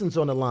license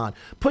on the line,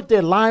 put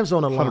their lives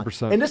on the line.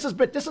 100%. And this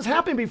has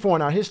happened before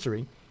in our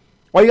history.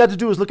 All you got to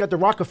do is look at the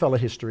Rockefeller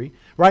history,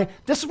 right?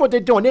 This is what they're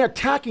doing. They're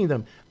attacking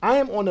them. I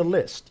am on the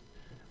list.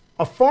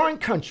 A foreign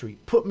country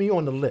put me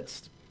on the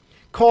list,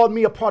 called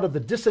me a part of the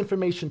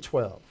Disinformation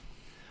 12.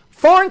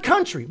 Foreign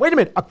country, wait a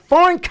minute, a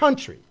foreign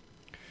country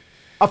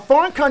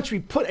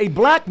put a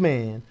black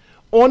man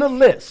on a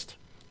list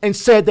and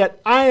said that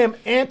I am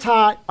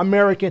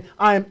anti-American,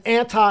 I am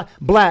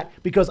anti-black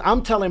because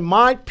I'm telling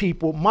my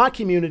people, my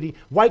community,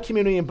 white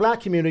community and black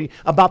community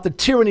about the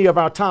tyranny of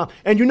our time.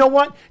 And you know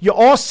what? You're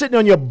all sitting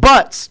on your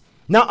butts,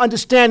 not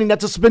understanding that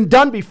this has been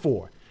done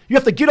before. You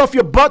have to get off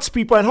your butts,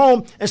 people at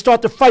home, and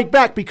start to fight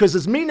back because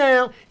it's me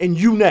now and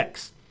you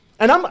next.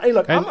 And I'm going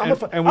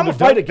to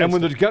fight against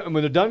it. And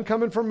when they're done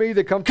coming for me,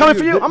 they come for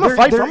you. you. I'm going to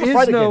fight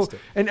against it.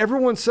 And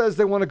everyone says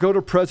they want to go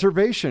to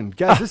preservation.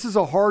 Guys, this is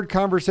a hard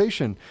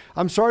conversation.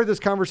 I'm sorry this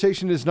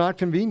conversation is not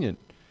convenient.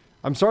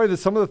 I'm sorry that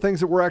some of the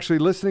things that we're actually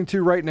listening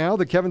to right now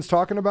that Kevin's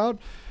talking about.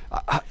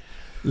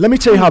 Let me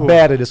tell you how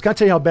bad it is. Can I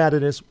tell you how bad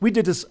it is? We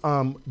did this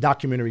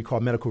documentary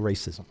called Medical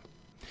Racism.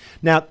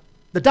 Now,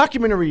 the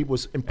documentary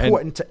was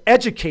important to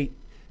educate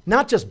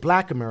not just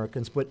black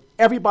Americans, but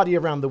everybody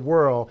around the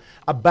world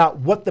about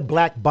what the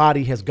black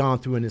body has gone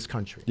through in this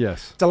country.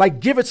 Yes. To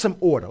give it some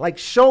order,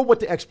 show what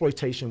the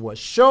exploitation was,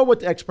 show what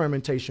the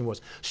experimentation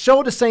was,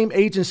 show the same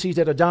agencies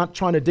that are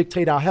trying to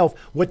dictate our health,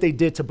 what they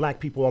did to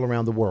black people all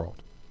around the world.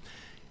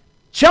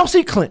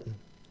 Chelsea Clinton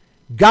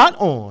got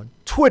on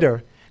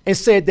Twitter and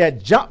said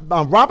that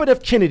Robert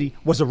F. Kennedy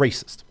was a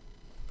racist.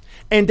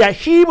 And that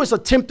he was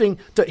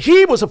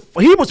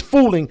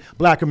fooling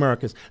black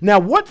Americans. Now,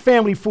 what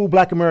family fooled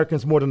black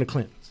Americans more than the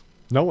Clintons?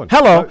 No one.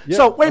 Hello.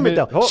 So wait a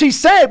minute though. She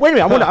said, wait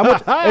a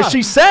minute. And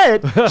she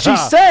said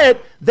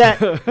that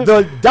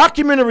the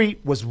documentary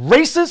was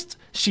racist.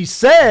 She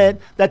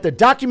said that the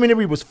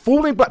documentary was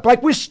fooling black.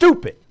 Like we're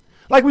stupid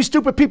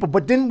people.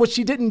 But then what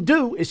she didn't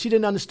do is she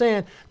didn't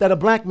understand that a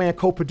black man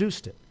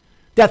co-produced it.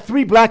 That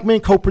 3 black men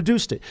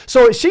co-produced it.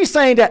 So is she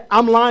saying that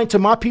I'm lying to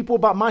my people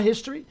about my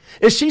history?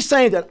 Is she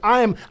saying that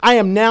I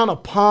am now a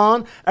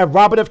pawn at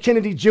Robert F.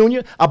 Kennedy Jr.,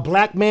 a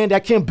black man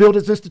that can't build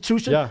his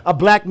institution, a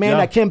black man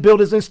that can't build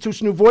his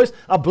institutional voice,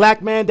 a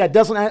black man that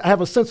doesn't have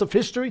a sense of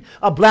history,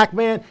 a black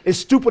man is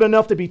stupid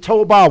enough to be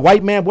told by a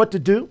white man what to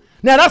do?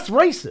 Now that's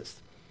racist.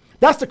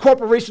 That's the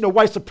corporation of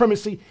white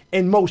supremacy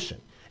in motion.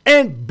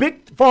 And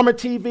Big Pharma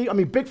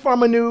Big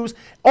Pharma News,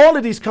 all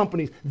of these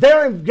companies,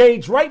 they're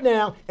engaged right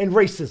now in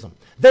racism.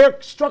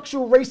 They're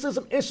structural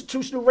racism,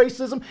 institutional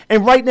racism,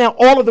 and right now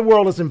all of the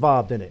world is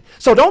involved in it.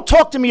 So don't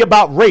talk to me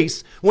about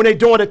race when they're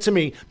doing it to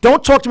me.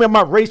 Don't talk to me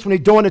about race when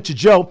they're doing it to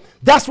Joe.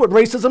 That's what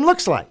racism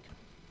looks like.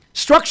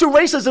 Structural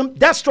racism,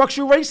 that's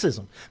structural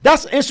racism.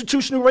 That's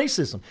institutional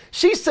racism.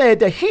 She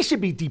said that he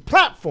should be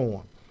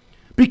deplatformed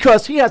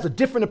because he has a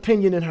different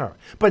opinion than her.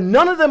 But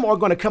none of them are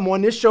going to come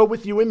on this show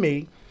with you and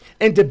me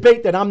and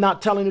debate that I'm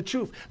not telling the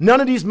truth.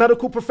 None of these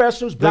medical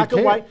professionals, black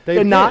or white,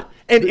 they're not.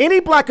 And any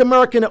black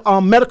American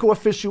medical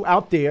official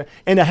out there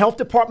in the health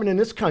department in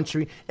this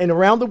country and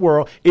around the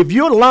world, if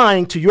you're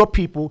lying to your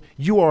people,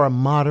 you are a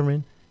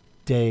modern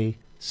day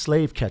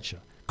slave catcher.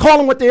 Call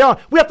them what they are.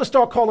 We have to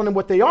start calling them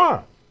what they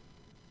are.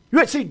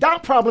 See,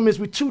 that problem is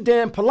we're too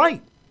damn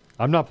polite.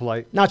 I'm not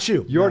polite. Not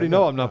you. You already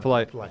know I'm not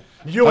polite.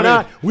 You and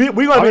I, we're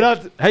going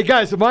to be. Hey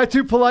guys, am I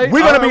too polite?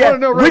 We're going to be.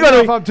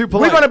 If I'm too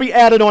polite. We're going to be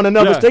added on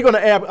another. They're going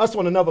to add us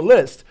on another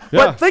list.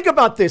 Yeah. But think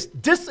about this: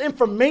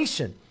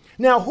 disinformation.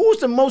 Now, who's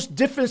the most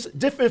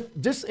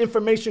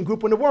disinformation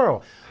group in the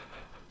world?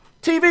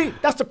 TV.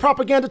 That's the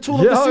propaganda tool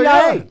of the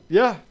CIA.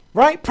 Yeah.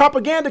 Right.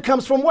 Propaganda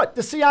comes from what?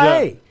 The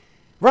CIA. Yeah.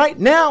 Right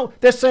now,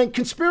 they're saying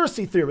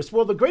conspiracy theorists.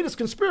 Well, the greatest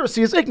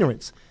conspiracy is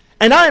ignorance.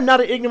 And I am not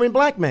an ignorant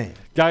black man.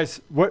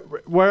 Guys, what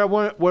I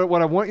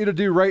want you to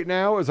do right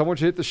now is I want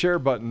you to hit the share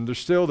button.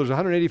 There's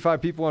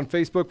 185 people on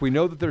Facebook. We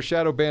know that they're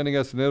shadow banning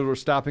us and they're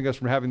stopping us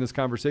from having this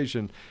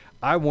conversation.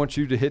 I want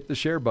you to hit the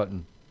share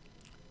button.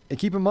 And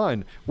keep in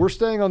mind, we're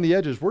staying on the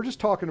edges. We're just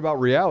talking about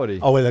reality.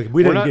 Oh, wait,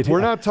 we're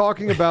not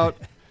talking about.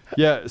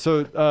 Yeah,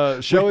 so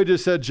Shelly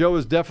just said Joe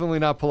is definitely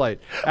not polite.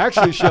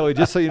 Actually, Shelly,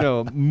 just so you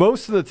know,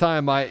 most of the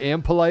time I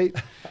am polite.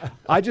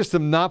 I just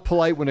am not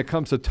polite when it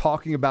comes to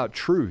talking about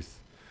truth.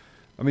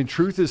 I mean,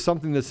 truth is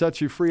something that sets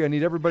you free. I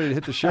need everybody to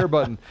hit the share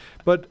button.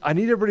 But I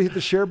need everybody to hit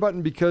the share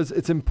button because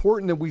it's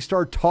important that we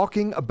start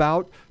talking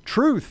about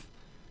truth.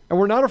 and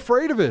we're not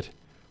afraid of it.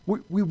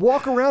 We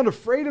walk around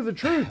afraid of the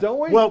truth, don't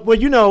we? Well,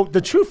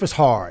 the truth is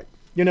hard,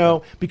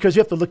 because you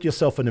have to look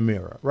yourself in the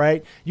mirror,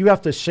 right? You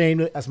have to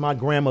shame, as my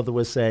grandmother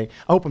would say,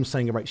 I hope I'm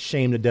saying it right,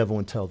 shame the devil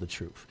and tell the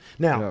truth.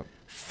 Now,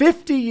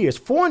 50 years,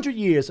 400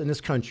 years in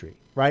this country,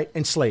 right,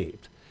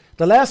 enslaved.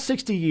 The last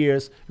 60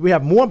 years, we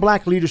have more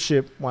black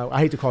leadership, well,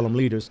 I hate to call them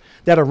leaders,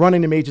 that are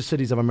running the major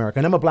cities of America.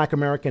 And I'm a black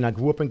American. I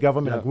grew up in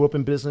government. I grew up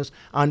in business.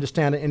 I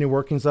understand the inner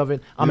workings of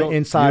it. I'm an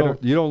insider.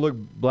 You don't look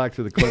black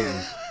to the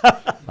Clintons.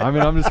 I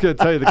mean, I'm just going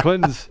to tell you, the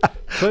Clintons.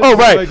 Oh,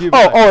 right. Make you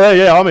black.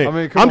 Yeah. I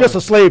mean I'm on. just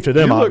a slave to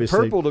them, you obviously.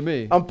 You look purple to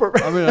me. I'm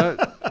purple. I mean,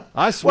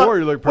 I swore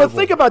you look purple. Well,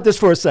 think about this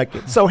for a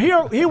second. So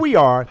here we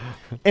are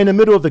in the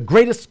middle of the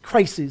greatest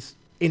crisis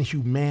in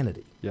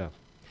humanity. Yeah.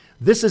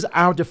 This is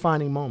our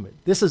defining moment.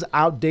 This is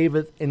our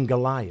David and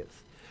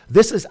Goliath.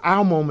 This is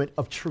our moment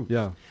of truth.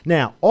 Yeah.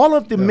 Now, all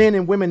of the men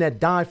and women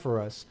that died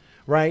for us,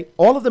 right?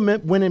 All of the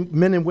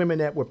men and women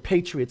that were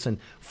patriots and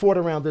fought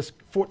around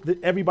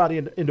everybody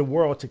in the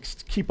world to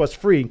keep us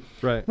free,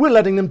 right. We're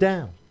letting them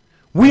down.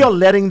 We are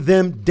letting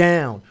them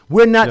down.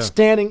 We're not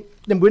standing.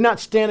 We're not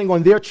standing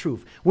on their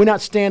truth. We're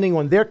not standing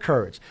on their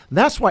courage.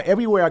 That's why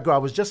everywhere I go, I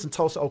was just in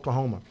Tulsa,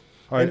 Oklahoma.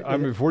 All right,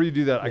 before you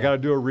do that, I got to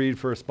do a read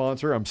for a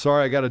sponsor. I'm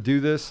sorry, I got to do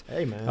this.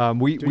 Hey, man.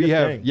 We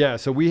have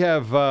so we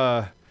have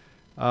a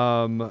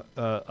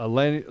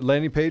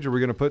landing page. Are we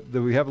going to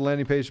do we have a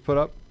landing page put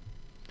up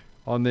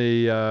on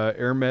the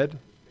AirMed?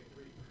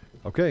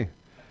 Okay.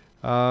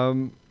 We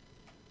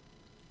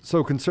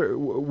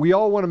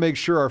all want to make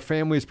sure our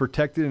family is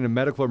protected in a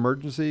medical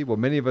emergency. Well,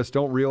 many of us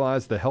don't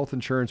realize the health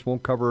insurance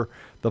won't cover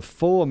the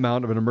full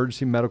amount of an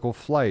emergency medical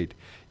flight.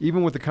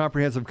 Even with the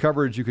comprehensive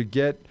coverage, you could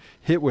get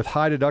hit with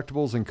high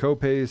deductibles and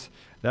copays.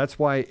 That's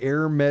why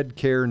AirMed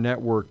Care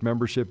Network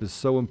membership is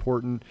so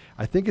important.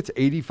 I think it's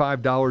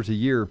 $85 a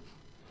year.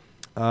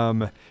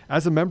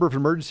 As a member, if an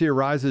emergency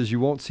arises, you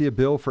won't see a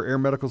bill for air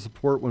medical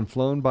support when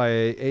flown by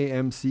a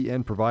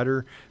AMCN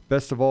provider.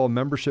 Best of all,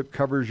 membership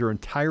covers your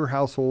entire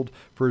household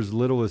for as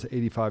little as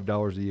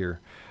 $85 a year.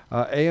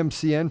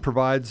 AMCN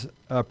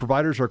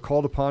providers are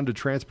called upon to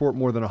transport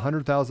more than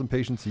 100,000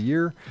 patients a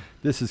year.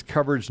 This is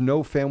coverage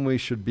no family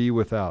should be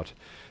without.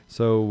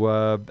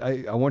 So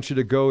I want you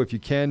to go, if you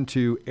can,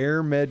 to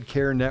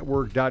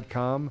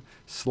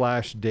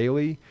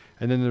airmedcarenetwork.com/daily.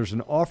 And then there's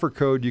an offer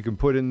code you can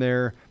put in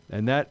there.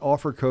 And that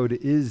offer code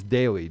is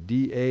DAILY,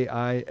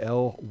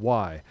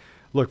 DAILY.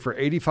 Look, for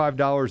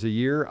 $85 a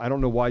year, I don't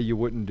know why you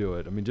wouldn't do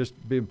it. I mean, just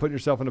putting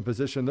yourself in a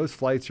position, those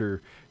flights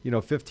are,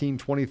 $15,000,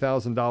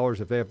 $20,000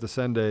 if they have to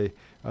send a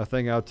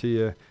thing out to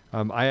you.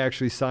 I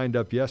actually signed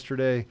up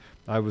yesterday.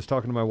 I was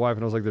talking to my wife,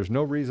 and I was like, there's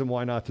no reason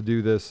why not to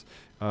do this.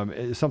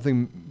 If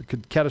something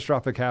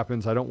catastrophic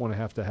happens, I don't want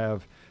to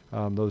have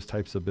those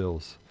types of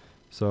bills.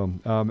 So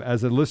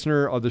as a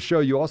listener of the show,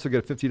 you also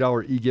get a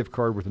 $50 e-gift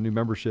card with a new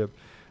membership.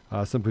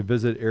 Simply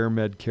visit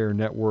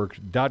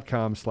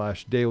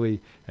airmedcarenetwork.com/daily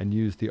and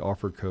use the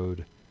offer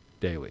code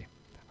DAILY.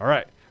 All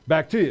right,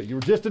 back to you. You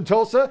were just in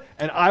Tulsa,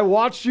 and I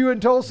watched you in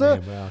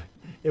Tulsa. Yeah, well,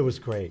 it was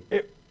great.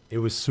 It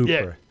was super.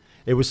 Yeah.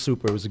 It was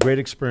super. It was a great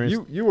experience.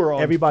 You were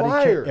on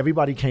fire.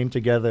 Everybody came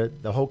together.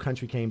 The whole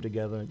country came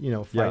together,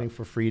 fighting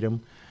for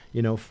freedom,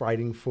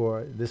 fighting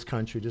for this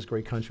country, this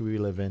great country we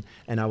live in.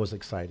 And I was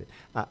excited.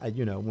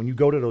 When you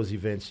go to those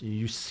events,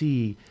 you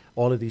see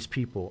all of these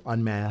people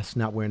unmasked,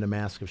 not wearing the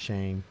mask of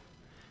shame.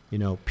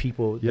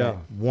 People that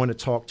want to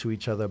talk to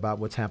each other about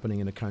what's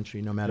happening in the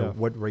country, no matter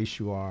what race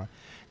you are.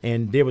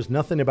 And there was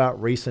nothing about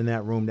race in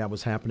that room that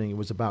was happening. It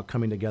was about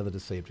coming together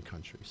to save the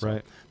country. So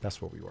that's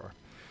what we were.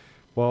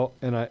 Well,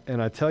 and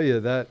I tell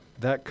you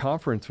that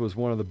conference was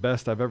one of the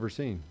best I've ever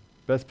seen.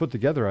 Best put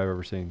together I've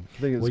ever seen.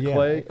 I think it's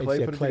Clay put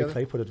it together.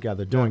 Clay put it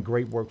together. Doing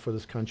great work for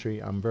this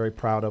country. I'm very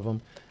proud of him.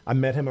 I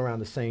met him around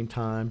the same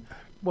time.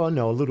 Well,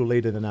 no, a little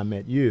later than I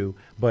met you.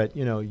 But,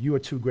 you are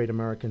two great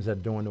Americans that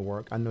are doing the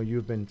work. I know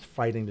you've been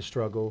fighting the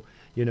struggle,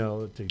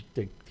 to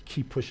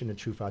keep pushing the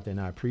truth out there,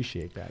 and I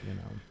appreciate that,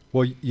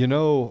 Well,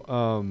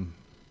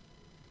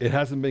 it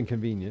hasn't been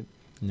convenient.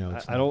 No,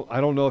 it's I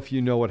don't know if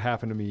you know what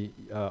happened to me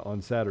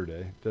on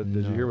Saturday. Did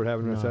you hear what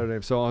happened on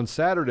Saturday? So on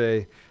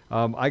Saturday,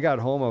 I got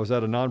home. I was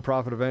at a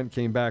nonprofit event,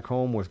 came back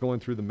home, was going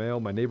through the mail.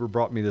 My neighbor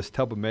brought me this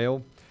tub of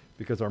mail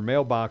because our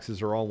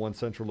mailboxes are all one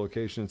central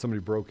location, and somebody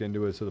broke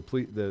into it, so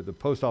the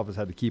post office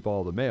had to keep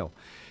all the mail.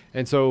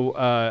 And so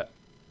I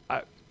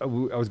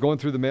was going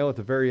through the mail. At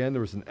the very end,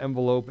 there was an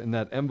envelope, and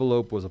that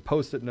envelope was a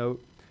Post-it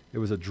note. It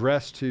was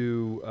addressed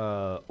to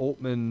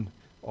Oltman,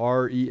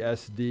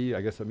 RESD,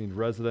 I guess that means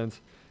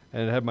residence,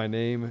 and it had my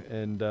name.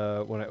 And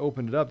when I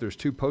opened it up, there's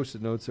two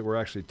Post-it notes that were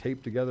actually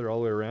taped together all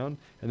the way around,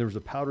 and there was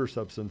a powder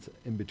substance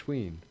in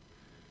between.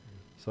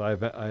 So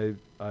I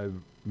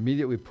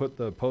immediately put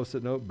the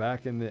Post-it note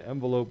back in the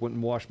envelope, went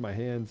and washed my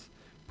hands,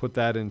 put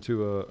that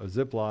into a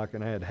Ziploc,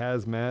 and I had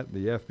hazmat,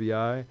 the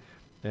FBI,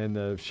 and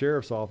the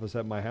sheriff's office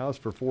at my house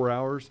for 4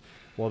 hours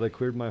while they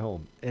cleared my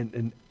home.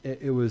 And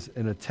it was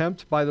an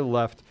attempt by the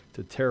left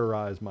to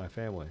terrorize my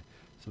family.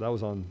 So that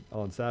was on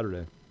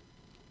Saturday.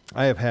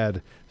 I have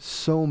had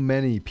so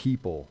many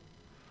people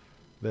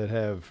that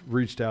have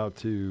reached out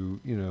to,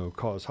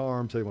 cause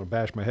harm, say they want to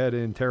bash my head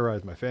in,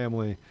 terrorize my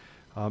family.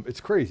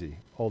 It's crazy,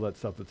 all that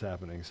stuff that's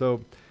happening.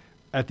 So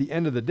at the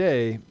end of the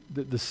day,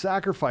 the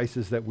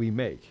sacrifices that we're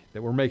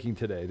making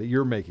today, that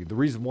you're making, the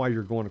reason why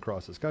you're going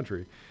across this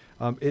country,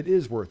 it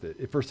is worth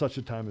it for such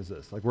a time as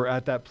this. Like, we're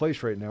at that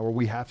place right now where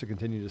we have to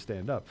continue to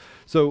stand up.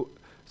 So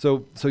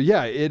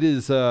yeah, it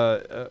is.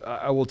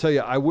 I will tell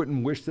you, I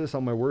wouldn't wish this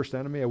on my worst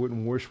enemy. I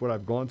wouldn't wish what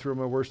I've gone through on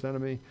my worst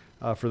enemy,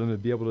 for them to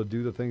be able to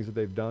do the things that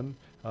they've done,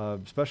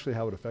 especially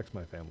how it affects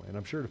my family. And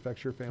I'm sure it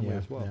affects your family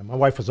as well. Yeah. My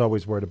wife was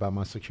always worried about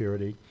my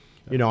security.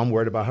 I'm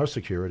worried about her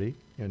security,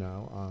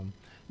 and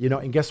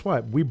guess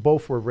what? We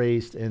both were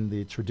raised in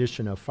the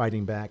tradition of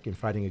fighting back and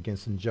fighting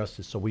against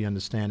injustice, so we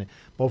understand it.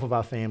 Both of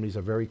our families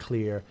are very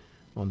clear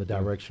on the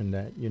direction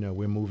that,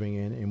 we're moving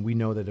in, and we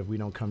know that if we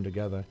don't come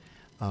together,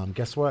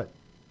 guess what?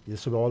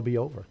 This will all be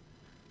over,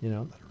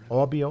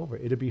 all be over.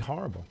 It'll be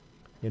horrible,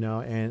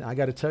 and I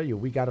got to tell you,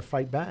 we got to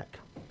fight back.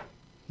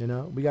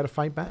 We got to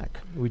fight back.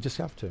 We just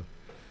have to.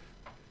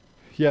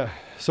 Yeah.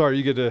 Sorry,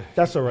 you get to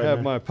That's all right, have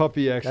man. my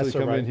puppy actually That's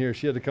all come right. in here.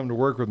 She had to come to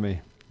work with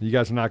me. You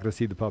guys are not going to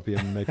see the puppy.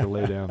 I'm going to make her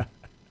lay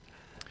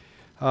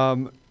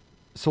down.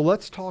 So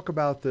let's talk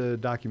about the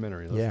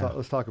documentary.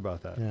 Let's talk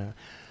about that. Yeah.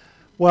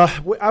 Well,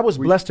 I was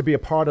blessed to be a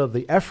part of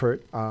the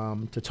effort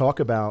to talk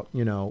about,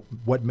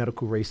 what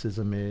medical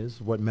racism is,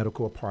 what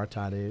medical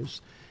apartheid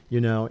is,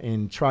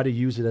 and try to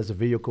use it as a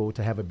vehicle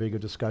to have a bigger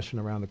discussion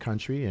around the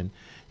country. And,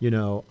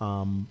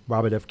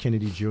 Robert F.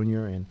 Kennedy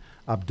Jr. and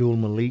Abdul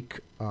Malik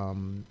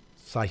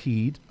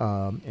Saheed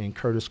and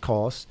Curtis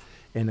Cost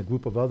and a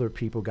group of other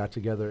people got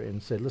together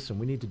and said, listen,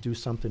 we need to do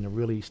something to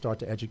really start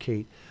to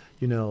educate,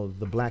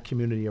 the black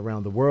community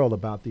around the world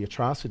about the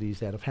atrocities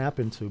that have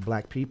happened to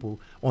black people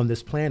on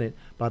this planet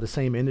by the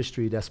same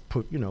industry that's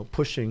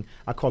pushing,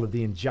 I call it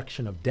the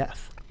injection of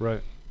death.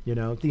 Right.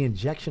 The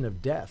injection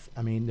of death.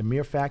 I mean, the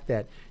mere fact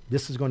that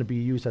this is going to be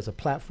used as a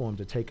platform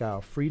to take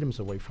our freedoms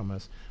away from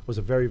us was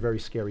a very, very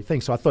scary thing.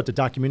 So I thought the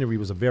documentary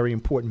was a very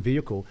important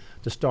vehicle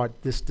to start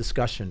this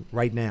discussion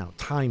right now,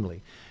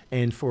 timely.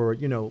 And for,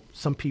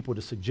 some people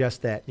to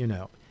suggest that,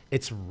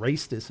 it's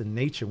racist in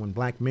nature when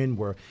black men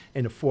were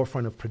in the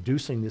forefront of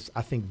producing this,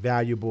 I think,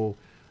 valuable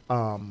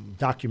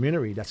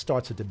documentary that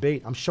starts a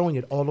debate. I'm showing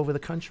it all over the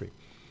country.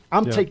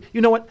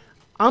 You know what?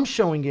 I'm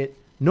showing it.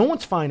 No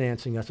one's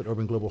financing us at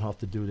Urban Global Health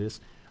to do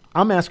this.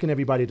 I'm asking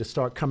everybody to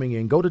start coming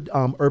in, go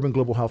to Urban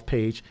Global Health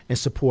page and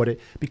support it,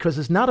 because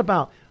it's not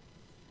about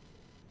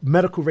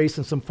medical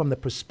racism from the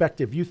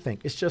perspective you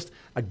think. It's just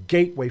a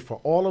gateway for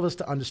all of us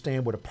to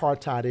understand what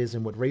apartheid is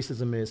and what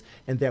racism is,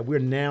 and that we're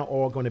now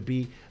all going to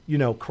be,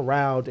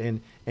 corralled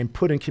and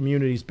put in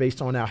communities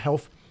based on our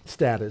health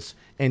status,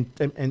 and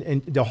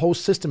the whole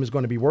system is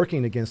going to be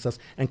working against us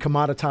and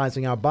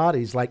commoditizing our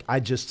bodies, like I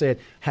just said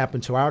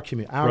happened to our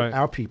community,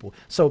 our people.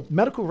 So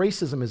medical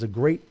racism is a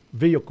great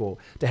vehicle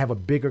to have a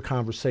bigger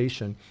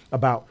conversation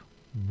about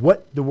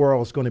what the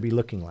world is going to be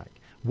looking like.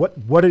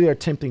 What are they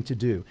attempting to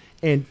do?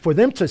 And for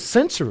them to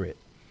censor it,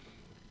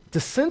 to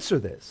censor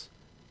this,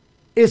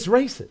 is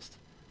racist.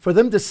 For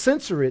them to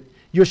censor it,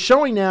 you're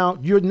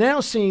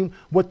now seeing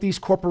what these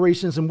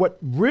corporations and what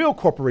real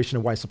corporation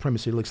of white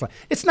supremacy looks like.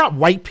 It's not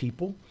white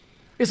people.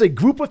 It's a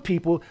group of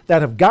people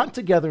that have gotten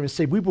together and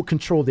said, we will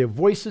control their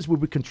voices, we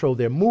will control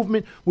their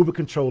movement, we will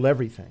control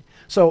everything.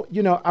 So,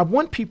 I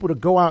want people to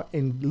go out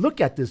and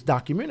look at this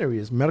documentary.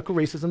 It's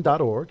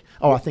medicalracism.org.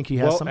 Oh, I think he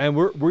has some. And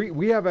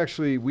we have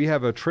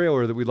a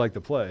trailer that we'd like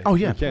to play. Oh,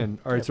 yeah. We can.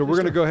 All right, so we're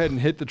going to go ahead and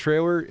hit the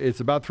trailer. It's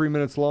about 3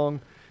 minutes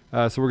long.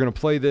 So we're going to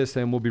play this,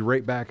 and we'll be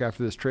right back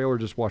after this trailer.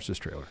 Just watch this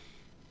trailer.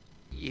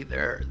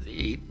 Either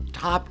the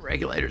top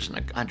regulators in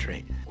the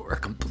country were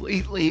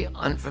completely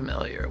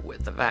unfamiliar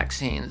with the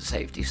vaccine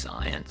safety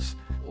science,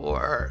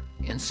 or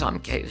in some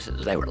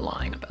cases, they were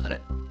lying about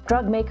it.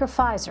 Drug maker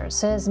Pfizer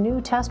says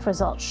new test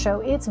results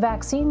show its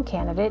vaccine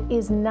candidate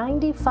is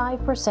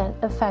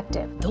 95%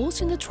 effective.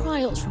 Those in the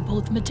trials from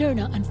both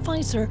Moderna and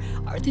Pfizer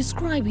are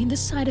describing the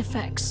side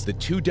effects. The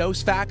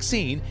two-dose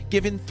vaccine,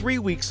 given 3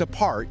 weeks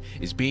apart,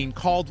 is being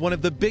called one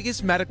of the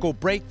biggest medical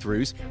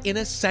breakthroughs in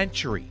a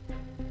century.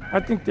 I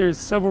think there's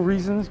several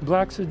reasons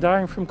blacks are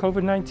dying from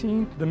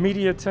COVID-19. The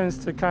media tends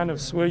to kind of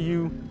sway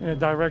you in a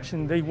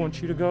direction they want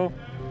you to go.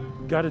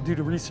 Got to do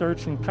the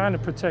research and kind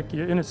of protect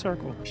your inner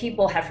circle.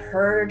 People have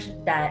heard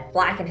that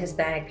Black and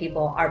Hispanic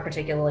people are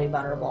particularly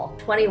vulnerable.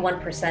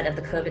 21% of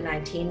the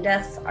COVID-19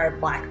 deaths are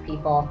Black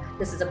people.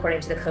 This is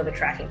according to the COVID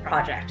Tracking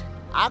Project.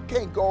 I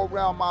can't go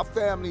around my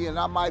family and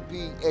I might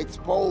be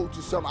exposed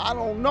to something. I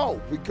don't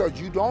know, because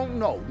you don't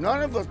know.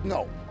 None of us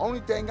know. Only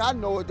thing I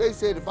know is they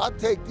said if I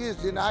take this,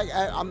 then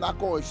I'm not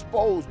going to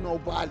expose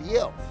nobody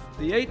else.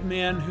 The 8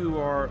 men who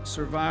are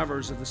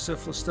survivors of the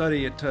syphilis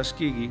study at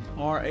Tuskegee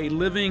are a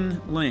living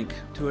link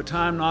to a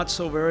time not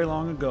so very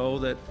long ago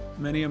that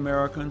many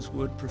Americans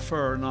would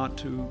prefer not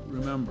to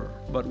remember,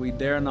 but we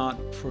dare not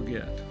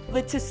forget.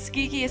 The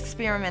Tuskegee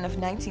experiment of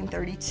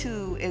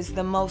 1932 is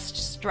the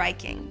most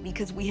striking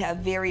because we have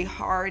very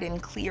hard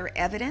and clear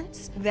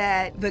evidence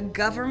that the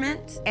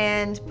government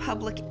and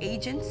public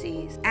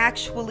agencies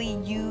actually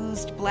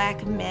used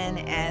black men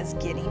as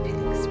guinea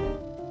pigs.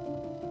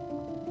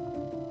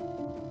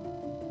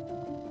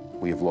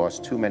 We have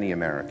lost too many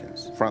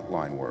Americans,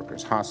 frontline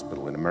workers,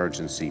 hospital and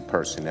emergency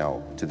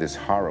personnel, to this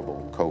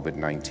horrible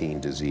COVID-19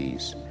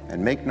 disease.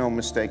 And make no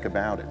mistake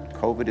about it,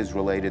 COVID is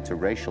related to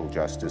racial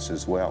justice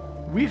as well.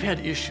 We've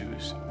had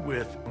issues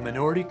with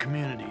minority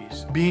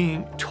communities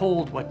being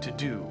told what to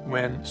do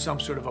when some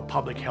sort of a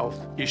public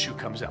health issue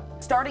comes up.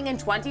 Starting in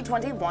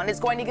 2021, it's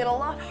going to get a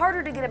lot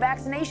harder to get a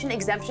vaccination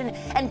exemption,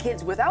 and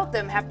kids without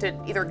them have to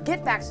either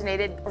get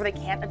vaccinated or they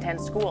can't attend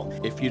school.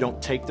 If you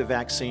don't take the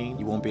vaccine,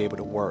 you won't be able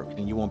to work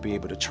and you won't be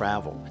able to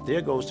travel.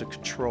 There goes the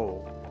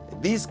control.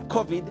 This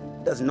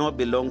COVID does not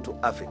belong to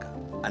Africa,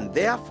 and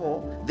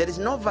therefore there is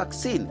no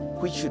vaccine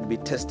which should be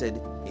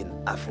tested in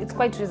Africa. It's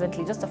quite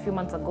recently, just a few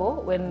months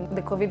ago, when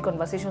the COVID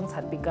conversations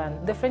had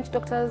begun. The French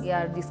doctors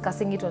are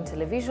discussing it on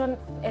television,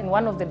 and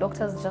one of the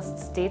doctors just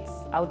states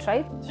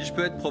outright. Si je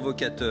peux être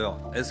provocateur,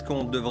 est-ce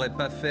qu'on ne devrait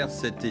pas faire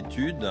cette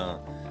étude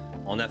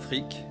en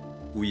Afrique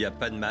où il n'y a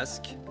pas de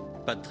masque,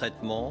 pas de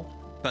traitement,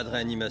 pas de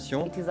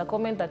réanimation? It is a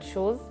comment that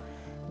shows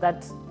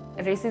that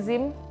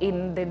racism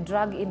in the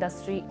drug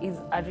industry is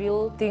a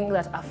real thing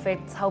that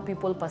affects how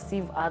people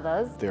perceive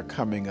others. They're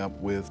coming up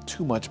with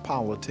too much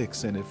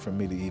politics in it for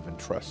me to even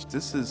trust.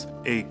 This is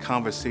a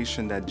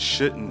conversation that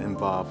shouldn't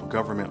involve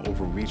government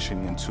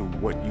overreaching into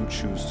what you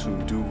choose to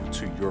do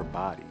to your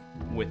body.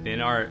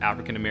 Within our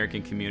African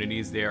American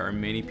communities, there are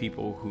many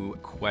people who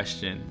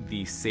question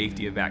the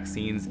safety of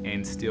vaccines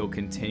and still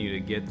continue to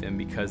get them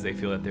because they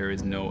feel that there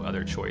is no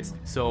other choice.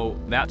 So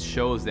that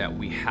shows that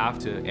we have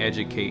to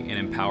educate and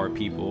empower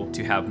people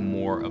to have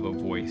more of a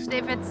voice.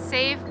 If it's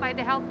safe by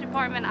the health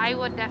department, I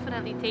would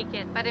definitely take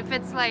it. But if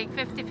it's like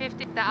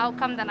 50-50, the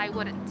outcome, then I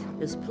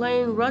wouldn't. Is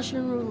playing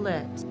Russian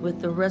roulette with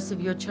the rest of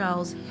your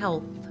child's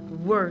health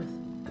worth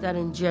that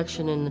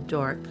injection in the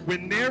dark?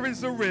 When there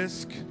is a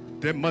risk,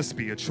 there must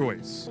be a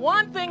choice.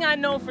 One thing I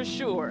know for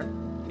sure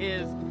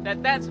is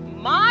that that's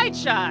my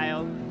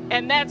child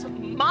and that's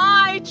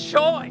my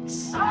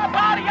choice. Our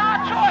body, our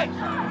choice.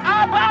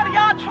 Our body,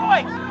 our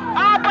choice.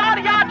 Our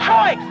body, our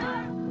choice.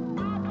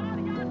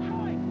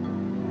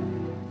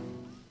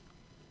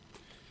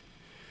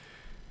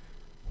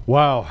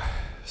 Wow.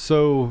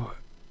 So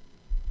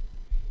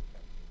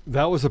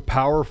that was a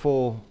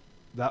powerful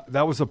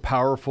that was a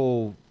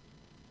powerful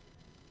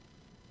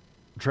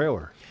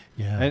trailer.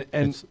 Yeah.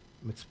 And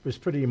it's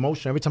pretty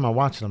emotional. Every time I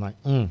watch it, I'm like,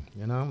 you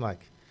know, I'm like,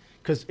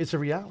 because it's a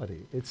reality.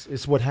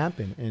 It's what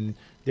happened. And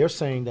they're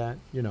saying that,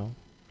 you know,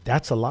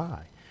 that's a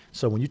lie.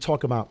 So when you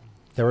talk about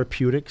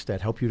therapeutics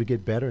that help you to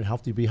get better and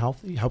help you to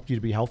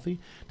be healthy,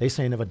 they're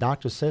saying if a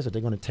doctor says it,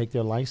 they're going to take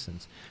their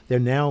license. They're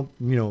now,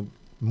 you know,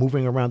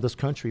 moving around this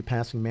country,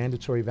 passing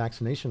mandatory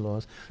vaccination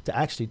laws to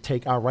actually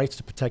take our rights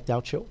to protect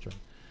our children.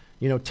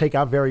 You know, take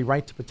our very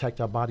right to protect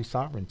our body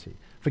sovereignty.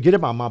 Forget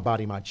about my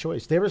body, my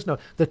choice.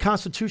 The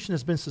Constitution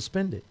has been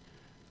suspended.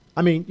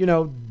 I mean, you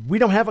know, we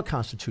don't have a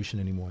constitution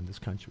anymore in this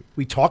country.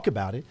 We talk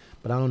about it,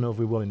 but I don't know if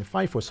we're willing to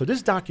fight for it. So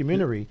this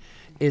documentary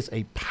is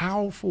a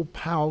powerful,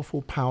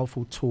 powerful,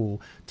 powerful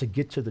tool to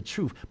get to the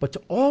truth. But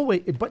the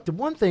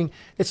one thing,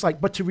 it's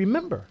like, but to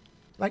remember,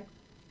 like,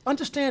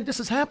 understand this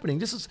is happening.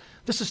 This is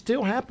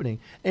still happening.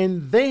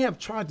 And they have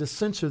tried to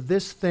censor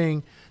this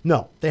thing.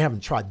 No, they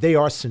haven't tried. They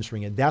are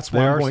censoring it. That's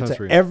why I'm going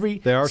to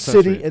every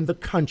city in the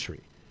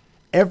country.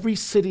 Every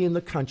city in the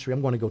country.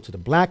 I'm going to go to the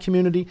black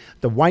community,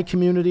 the white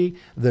community,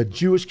 the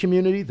Jewish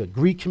community, the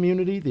Greek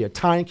community, the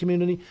Italian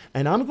community,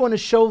 and I'm going to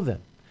show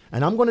them,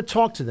 and I'm going to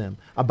talk to them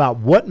about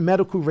what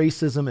medical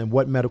racism and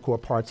what medical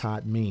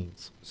apartheid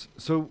means.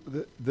 So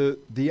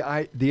the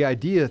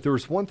idea, there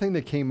was one thing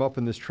that came up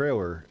in this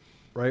trailer,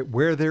 right?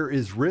 Where there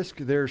is risk,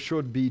 there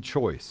should be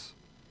choice.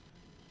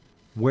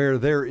 Where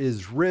there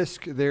is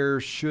risk, there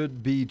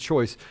should be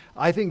choice.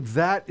 I think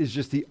that is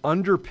just the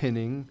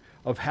underpinning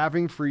of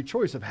having free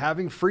choice, of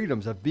having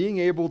freedoms, of being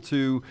able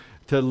to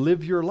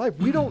live your life.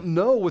 We don't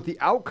know what the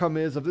outcome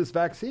is of this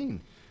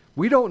vaccine.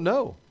 We don't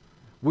know.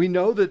 We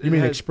know that you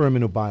mean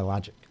experimental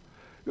biologic.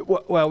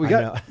 Well, we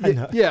got. I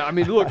know. Yeah, I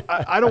mean, look,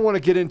 I don't want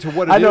to get into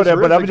what it is. I know that,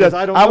 but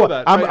I don't know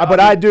that. But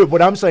I do.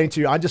 What I'm saying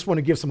to you, I just want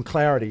to give some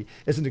clarity.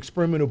 It's an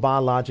experimental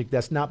biologic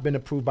that's not been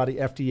approved by the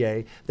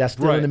FDA. That's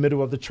still in the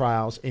middle of the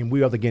trials, and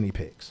we are the guinea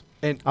pigs.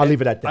 And I'll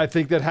leave it at that. I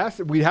think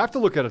we have to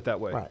look at it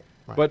that way. Right.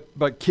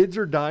 But kids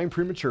are dying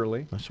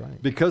prematurely. That's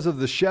right. Because of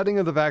the shedding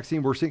of the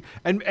vaccine we're seeing.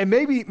 And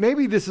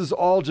maybe this is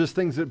all just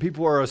things that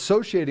people are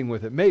associating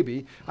with it.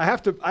 Maybe. I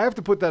have to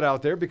put that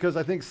out there because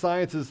I think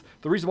science is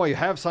the reason why you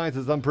have science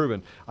is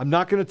unproven. I'm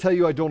not going to tell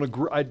you I don't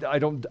agree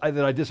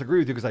that I disagree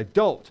with you because I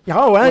don't.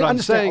 Yeah, what I'm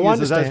saying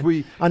is as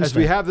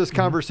we have this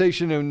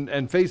conversation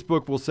and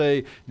Facebook will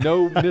say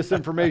no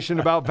misinformation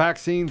about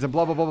vaccines and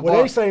blah blah blah blah.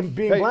 Well, they say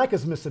being black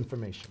is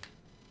misinformation.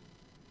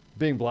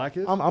 Being black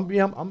is?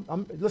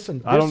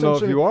 Listen. I don't know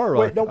if you are.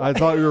 Wait, no, I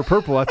thought you were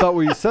purple. I thought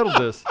we settled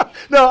this.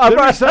 No,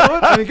 didn't we settle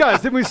it? I mean,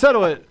 guys, didn't we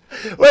settle it?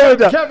 Wait,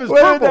 Kevin's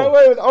purple.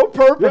 Wait, I'm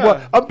purple.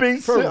 Yeah, But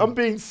I'm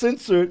being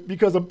censored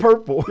because I'm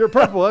purple. You're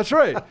purple. That's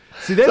right.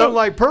 See, they don't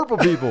like purple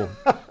people.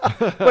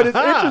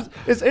 But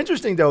it's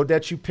interesting though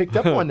that you picked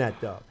up on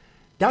that though.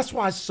 That's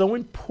why it's so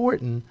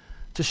important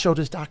to show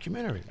this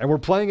documentary. And we're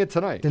playing it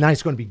tonight.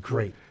 Tonight's going to be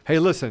great. Hey,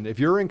 listen, if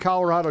you're in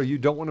Colorado, you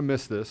don't want to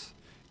miss this.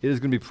 It is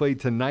going to be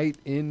played tonight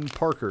in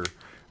Parker.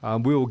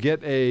 We will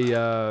get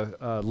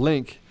a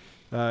link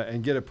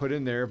and get it put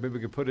in there. Maybe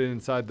we could put it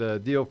inside the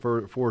deal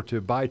for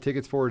to buy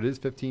tickets for it. It is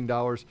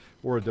 $15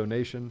 or a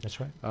donation. That's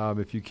right.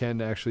 If you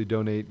can actually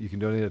donate, you can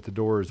donate at the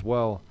door as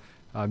well.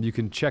 You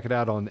can check it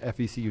out on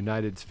FEC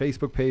United's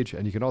Facebook page,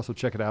 and you can also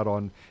check it out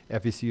on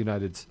FEC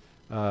United's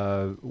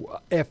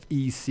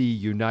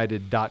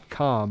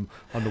FECUnited.com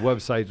on the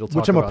website. It'll talk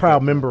Which I'm a about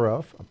proud that. member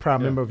of. A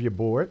proud member of your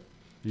board.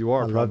 You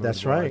are. I love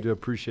that's right. I do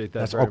appreciate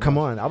that. Oh, come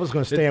on! I was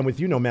going to stand with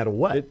you no matter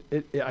what.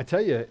 I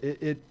tell you,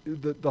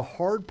 the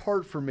hard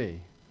part for me,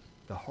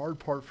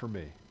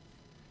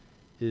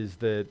 is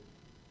that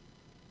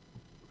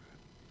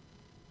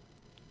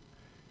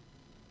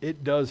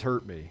it does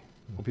hurt me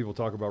when people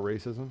talk about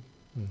racism.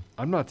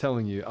 I'm not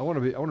telling you. I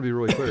want to be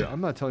really clear.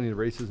 I'm not telling you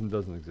that racism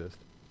doesn't exist.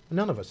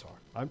 None of us are.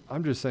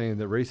 I'm just saying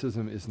that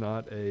racism is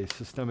not a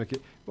systemic.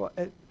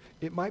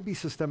 It might be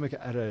systemic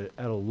at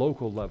a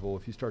local level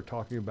if you start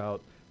talking about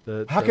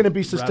the. How can it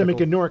be systemic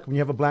in Newark when you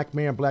have a black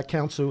mayor and black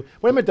council?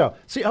 Wait a minute though.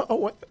 See,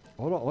 hold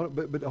on,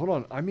 but hold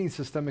on. I mean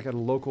systemic at a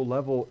local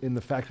level in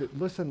the fact that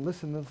listen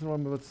what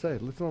I'm about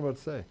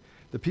to say.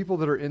 The people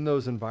that are in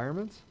those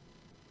environments,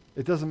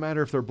 it doesn't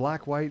matter if they're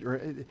black, white,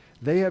 or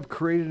they have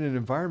created an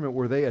environment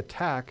where they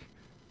attack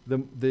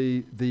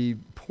the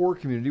poor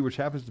community, which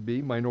happens to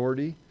be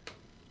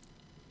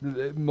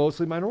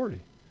mostly minority,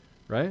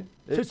 right?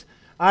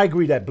 I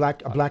agree that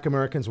black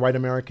Americans, white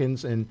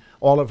Americans, and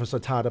all of us are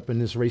tied up in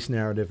this race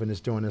narrative, and it's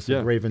doing us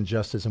a grave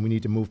injustice, and we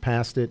need to move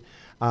past it.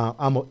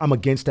 I'm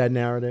against that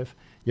narrative.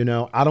 You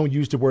know, I don't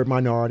use the word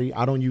minority.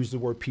 I don't use the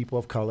word people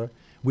of color.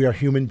 We are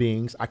human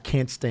beings. I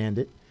can't stand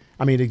it.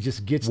 I mean, it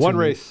just gets one to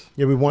race. Me.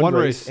 Yeah, we're one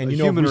race, and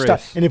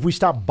if we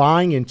stop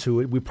buying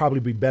into it, we'd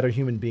probably be better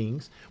human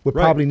beings. We'll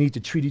probably need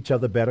to treat each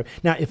other better.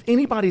 Now, if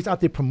anybody's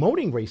out there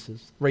promoting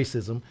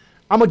racism,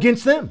 I'm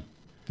against them.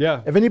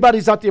 Yeah. If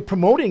anybody's out there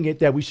promoting it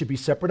that we should be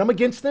separate, I'm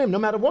against them, no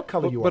matter what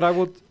color you are. But I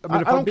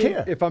don't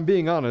care. If I'm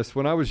being honest,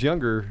 when I was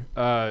younger,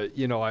 I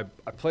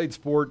played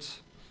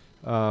sports,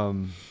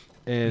 and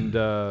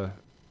this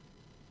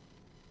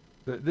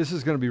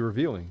is going to be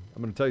revealing.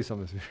 I'm going to tell you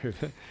something.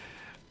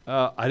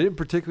 I didn't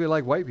particularly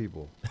like white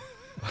people.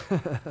 You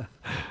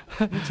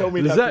told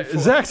me that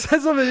before. Zach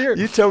said something here.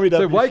 You told me that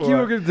before. White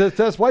people can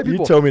detest white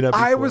people. You told me that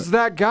before. I was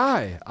that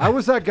guy.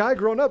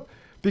 Growing up.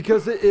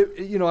 Because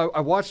I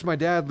watched my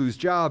dad lose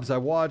jobs. I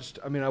watched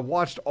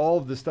all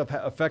of this stuff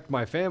affect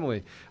my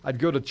family. I'd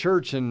go to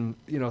church and,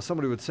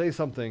 somebody would say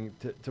something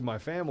to my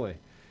family.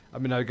 I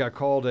mean, I got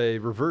called a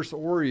reverse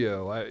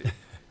Oreo.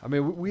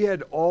 We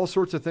had all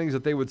sorts of things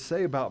that they would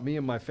say about me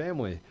and my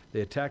family.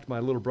 They attacked my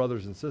little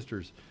brothers and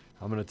sisters.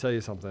 I'm going to tell you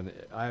something.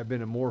 I have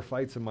been in more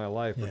fights in my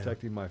life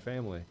protecting my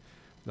family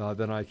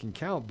than I can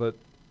count. But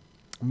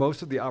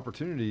most of the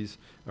opportunities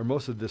or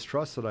most of the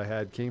distrust that I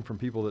had came from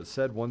people that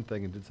said one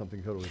thing and did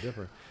something totally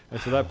different. And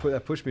so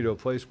that pushed me to a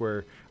place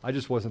where I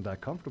just wasn't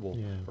that comfortable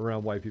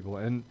around white people.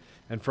 And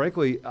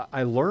frankly,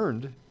 I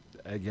learned,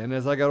 again,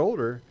 as I got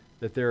older,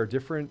 that there are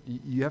different,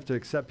 you have to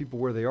accept people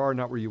where they are,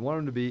 not where you want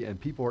them to be, and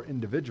people are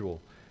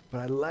individual.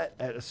 But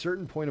at a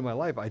certain point in my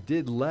life, I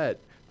did let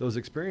those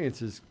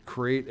experiences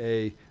create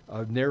a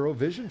narrow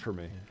vision for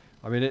me.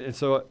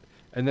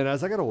 And then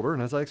as I got older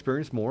and as I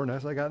experienced more and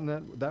as I got in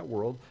that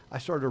world, I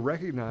started to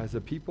recognize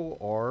that people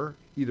are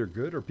either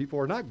good or people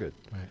are not good.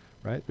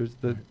 Right?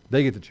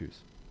 They get to choose.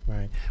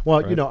 Right.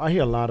 Well, I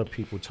hear a lot of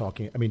people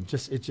talking. I mean,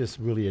 it just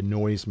really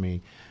annoys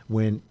me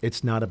when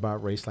it's not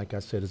about race. Like I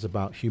said, it's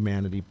about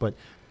humanity. But,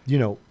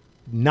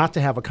 not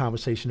to have a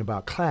conversation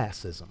about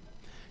classism.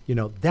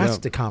 That's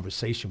the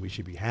conversation we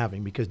should be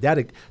having because that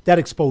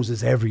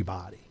exposes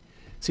everybody.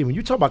 See, when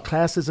you talk about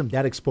classism,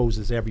 that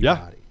exposes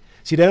everybody. Yeah.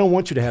 See, they don't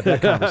want you to have that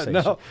conversation.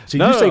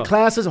 You say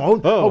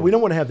classism, we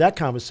don't want to have that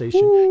conversation.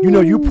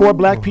 Ooh. You poor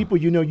black people,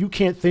 you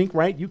can't think,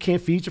 right? You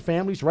can't feed your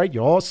families, right?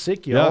 You're all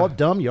sick, you're all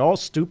dumb, you're all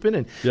stupid.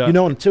 And,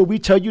 until we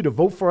tell you to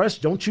vote for us,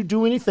 don't you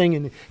do anything.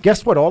 And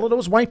guess what? All of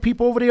those white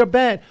people over there are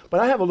bad. But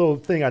I have a little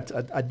thing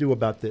I do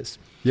about this.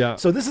 Yeah.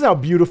 So this is how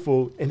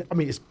beautiful,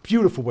 it's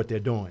beautiful what they're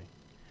doing.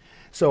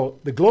 So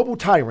the global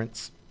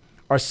tyrants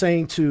are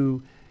saying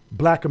to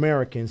black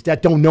Americans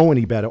that don't know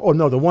any better, or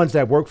no, the ones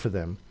that work for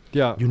them,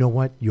 yeah. You know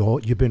what?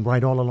 You've been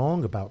right all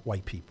along about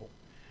white people.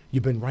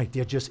 You've been right.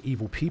 They're just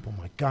evil people.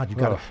 My God, you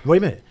got to wait a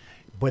minute.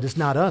 But it's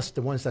not us,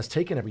 the ones that's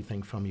taking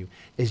everything from you.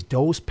 It's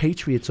those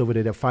patriots over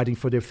there that are fighting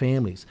for their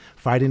families,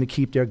 fighting to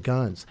keep their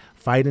guns,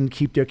 fight and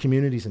keep their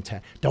communities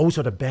intact. Those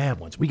are the bad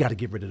ones. We got to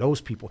get rid of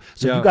those people.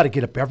 So Yeah. you got to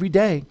get up every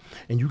day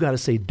and you got to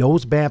say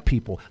those bad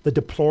people, the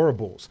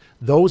deplorables,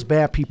 those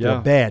bad people Yeah.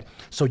 are bad.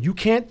 So you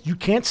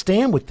can't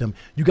stand with them.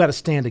 You got to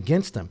stand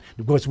against them,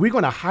 because we're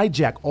going to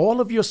hijack all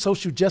of your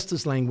social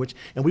justice language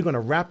and we're going to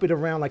wrap it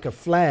around like a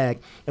flag,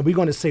 and we're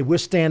going to say we're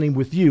standing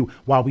with you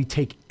while we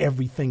take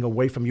everything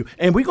away from you.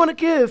 And we're going to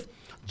give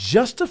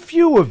just a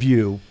few of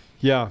you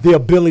the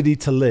ability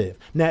to live.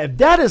 Now, if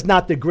that is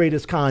not the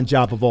greatest con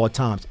job of all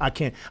times, I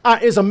can't.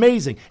 It's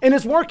amazing. And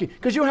it's working,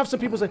 because you'll have some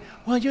people say,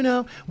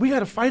 well, we got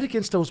to fight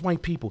against those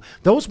white people.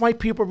 Those white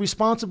people are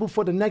responsible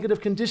for the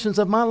negative conditions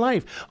of my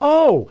life.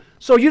 Oh,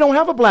 so you don't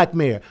have a black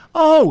mayor.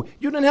 Oh,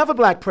 you didn't have a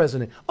black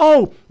president.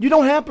 Oh, you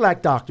don't have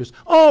black doctors.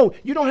 Oh,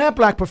 you don't have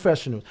black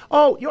professionals.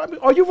 Oh,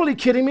 are you really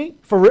kidding me?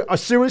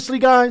 Seriously,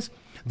 guys?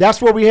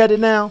 That's where we headed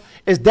now?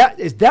 Is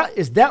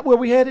that where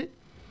we headed?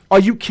 Are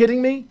you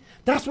kidding me?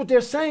 That's what they're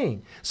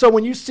saying. So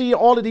when you see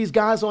all of these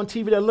guys on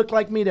TV that look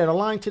like me, that are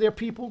lying to their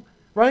people,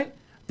 right?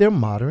 They're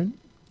modern,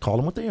 call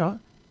them what they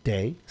are,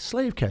 day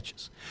slave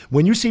catchers.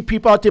 When you see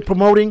people out there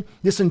promoting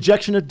this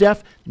injection of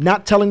death,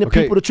 not telling the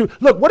people the truth.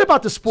 Look, what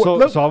about the sport?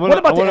 What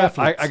about the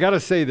athletes? I got to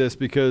say this,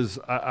 because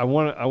I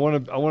want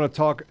to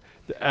talk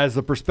as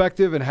a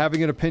perspective, and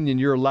having an opinion.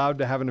 You're allowed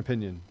to have an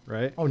opinion,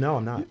 right? Oh, no,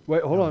 I'm not.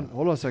 Wait, hold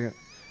on a second.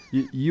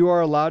 You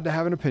are allowed to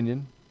have an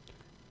opinion,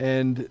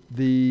 and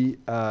the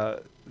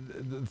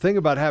thing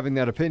about having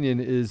that opinion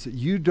is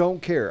you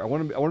don't care. I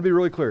want to be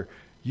really clear.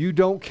 You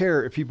don't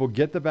care if people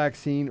get the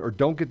vaccine or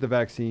don't get the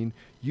vaccine.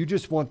 You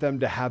just want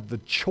them to have the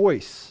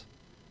choice,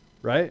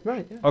 right?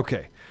 Right. Yeah.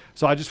 Okay.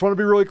 So I just want to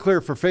be really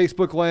clear for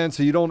Facebook land,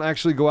 so you don't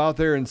actually go out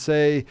there and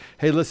say,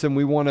 "Hey, listen,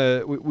 we want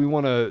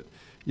to,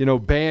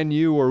 ban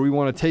you, or we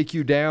want to take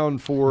you down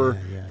for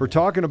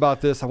talking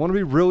about this." I want to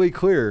be really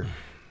clear.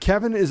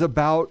 Kevin is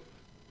about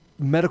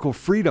medical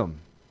freedom.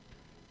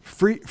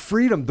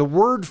 Freedom. The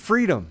word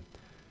freedom.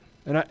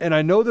 And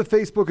I know that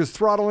Facebook is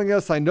throttling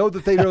us. I know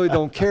that they really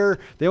don't care.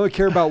 They only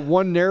care about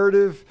one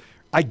narrative.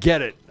 I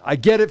get it.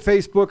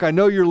 Facebook. I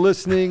know you're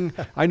listening.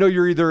 I know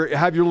you're either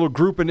have your little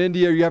group in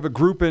India, or you have a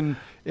group in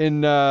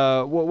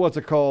what's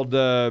it called,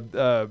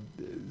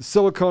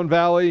 Silicon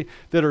Valley,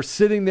 that are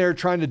sitting there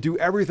trying to do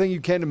everything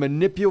you can to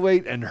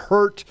manipulate and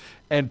hurt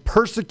and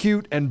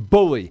persecute and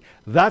bully.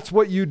 That's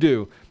what you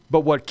do.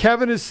 But what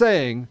Kevin is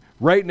saying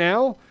right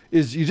now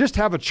is you just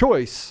have a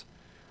choice.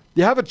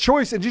 You have a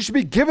choice, and you should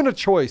be given a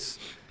choice,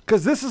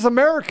 because this is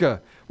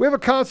America. We have a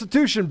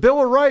Constitution,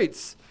 Bill of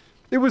Rights.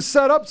 It was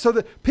set up so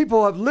that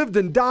people have lived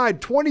and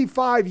died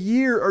 25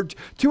 years or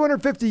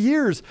 250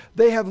 years.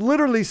 They have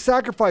literally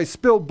sacrificed,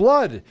 spilled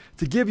blood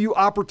to give you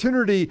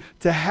opportunity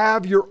to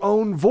have your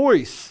own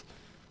voice.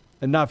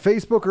 And not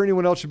Facebook or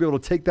anyone else should be able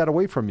to take that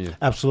away from you.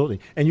 Absolutely.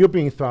 And you're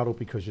being throttled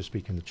because you're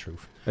speaking the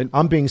truth. And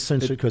I'm being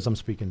censored because I'm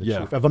speaking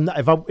the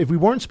truth. If we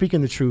weren't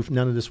speaking the truth,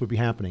 none of this would be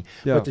happening.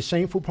 Yeah. But the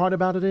shameful part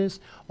about it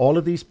is, all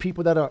of these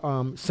people that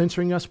are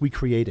censoring us, we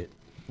created.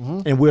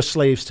 And we're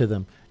slaves to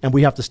them. And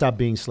we have to stop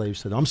being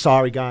slaves to them. I'm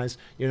sorry, guys.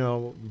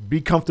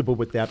 Be comfortable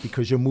with that,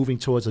 because you're moving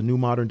towards a new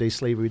modern day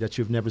slavery that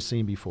you've never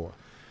seen before.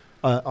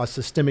 A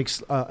systemic,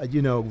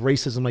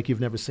 racism like you've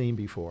never seen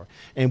before.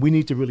 And we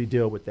need to really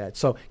deal with that.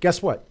 So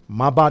guess what?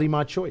 My body,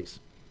 my choice.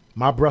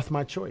 My breath,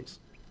 my choice.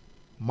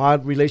 My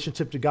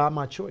relationship to God,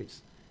 my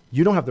choice.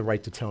 You don't have the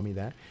right to tell me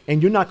that.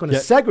 And you're not going to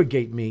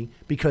segregate me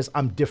because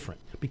I'm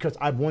different, because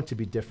I want to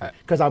be different,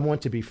 because I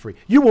want to be free.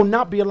 You will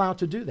not be allowed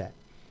to do that.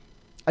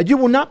 You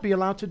will not be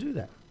allowed to do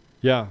that.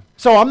 Yeah.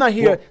 So I'm not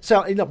here.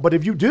 But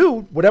if you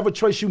do, whatever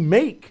choice you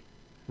make,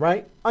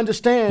 right,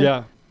 understand.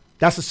 Yeah.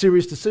 That's a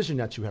serious decision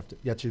that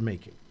you're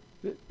making.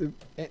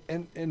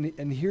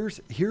 And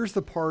here's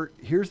the part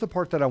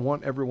that I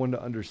want everyone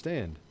to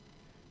understand,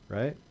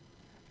 right?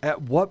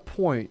 At what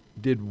point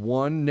did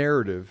one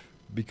narrative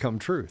become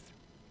truth?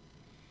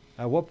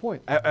 At what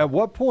point? At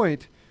what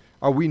point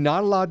are we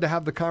not allowed to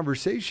have the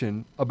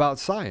conversation about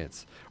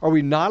science? Are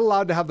we not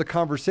allowed to have the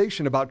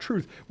conversation about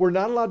truth? We're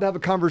not allowed to have a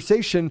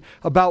conversation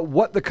about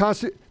what the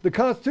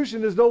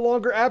Constitution is no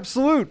longer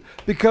absolute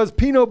because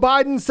Pino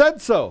Biden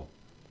said so.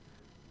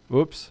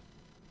 Whoops.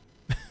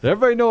 Does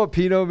everybody know what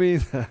Pino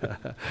means?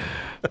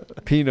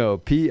 Pino,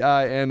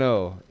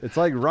 P-I-N-O. It's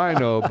like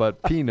rhino,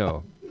 but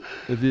Pino.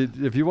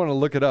 If you want to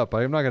look it up,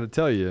 I'm not going to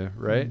tell you,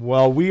 right?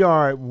 Well,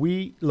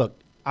 look,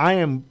 I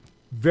am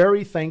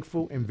very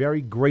thankful and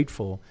very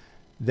grateful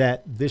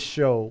that this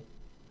show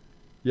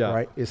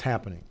right, is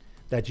happening,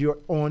 that you're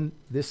on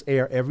this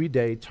air every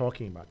day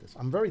talking about this.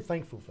 I'm very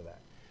thankful for that.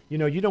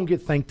 You don't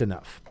get thanked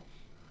enough.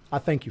 I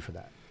thank you for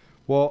that.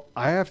 Well,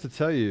 I have to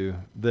tell you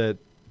that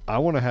I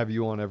want to have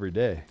you on every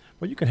day.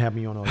 Well, you can have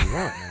me on all you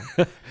want,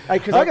 man.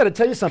 Because I got to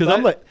tell you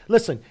something.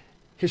 Listen,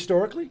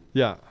 historically,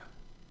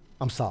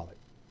 I'm solid.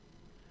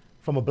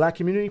 From a black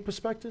community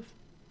perspective,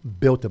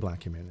 built the black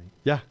community.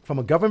 Yeah. From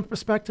a government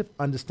perspective,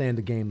 understand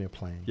the game they're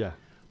playing. Yeah.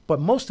 But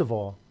most of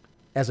all,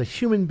 as a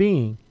human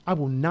being, I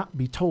will not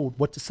be told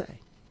what to say.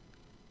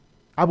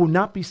 I will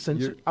not be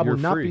censored. I will you're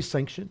not free. be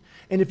sanctioned.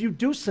 And if you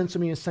do censor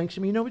me and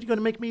sanction me, you know what? You're going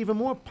to make me even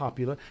more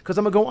popular because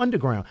I'm going to go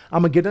underground.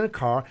 I'm going to get in a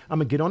car. I'm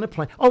going to get on a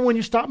plane. Oh, when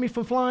you stop me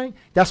from flying,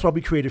 that's why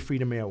we created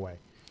Freedom Airway.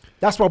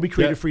 That's why we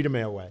created Freedom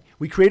Airway.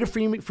 We created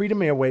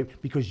Freedom Airway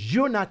because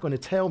you're not going to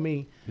tell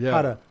me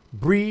how to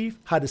breathe,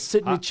 how to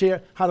sit in the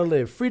chair, how to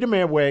live. Freedom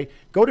Airway,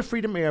 go to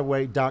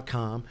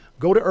freedomairway.com,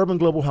 go to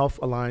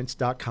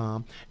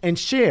urbanglobalhealthalliance.com, and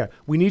share.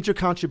 We need your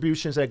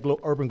contributions at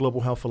Urban Global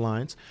Health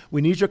Alliance.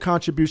 We need your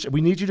contribution. We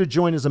need you to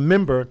join as a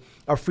member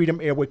of Freedom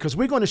Airway because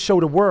we're going to show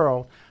the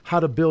world how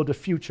to build a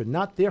future,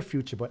 not their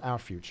future, but our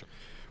future.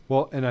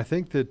 Well, and I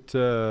think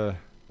that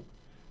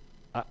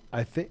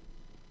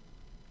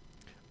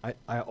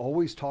I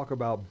always talk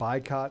about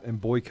boycott and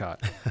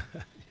boycott.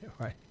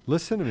 Right.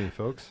 Listen to me,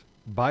 folks.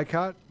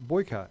 Boycott,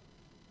 boycott.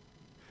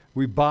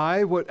 We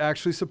buy what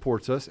actually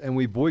supports us and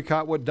we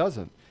boycott what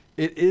doesn't.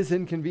 It is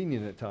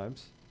inconvenient at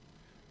times,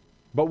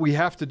 but we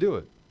have to do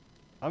it.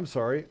 I'm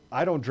sorry,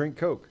 I don't drink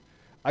Coke.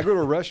 I go to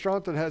a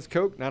restaurant that has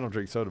Coke, and I don't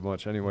drink soda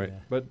much anyway,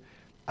 but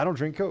I don't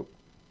drink Coke.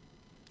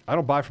 I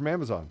don't buy from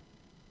Amazon.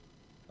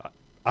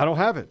 I don't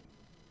have it.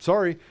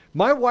 Sorry.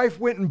 My wife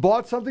went and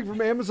bought something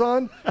from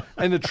Amazon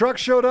and the truck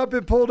showed up,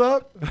 it pulled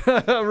up,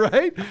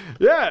 right?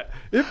 Yeah,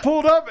 it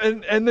pulled up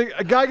and the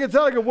guy gets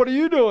out. I go, what are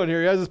you doing here?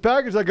 He has his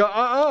package. I go,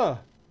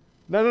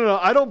 No.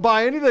 I don't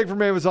buy anything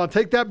from Amazon.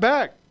 Take that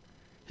back.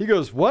 He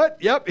goes, what?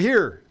 Yep,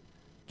 here.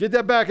 Get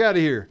that back out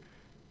of here.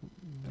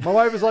 My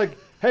wife was like,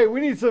 hey, we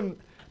need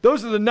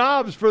those are the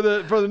knobs for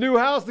the new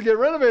house to get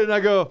renovated. And I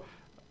go,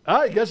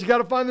 I guess you got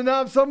to find the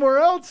knobs somewhere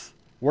else.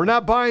 We're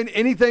not buying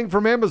anything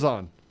from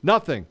Amazon.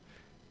 Nothing.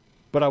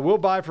 But I will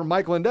buy from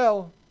Mike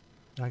Lindell.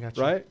 I got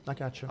you. Right? I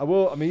got you. I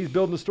will. I mean, he's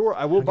building a store.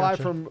 I will buy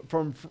from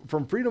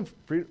Freedom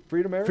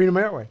Airway. Freedom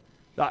Airway.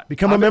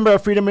 Become a member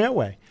of Freedom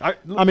Airway.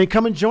 I mean,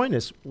 come and join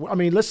us. I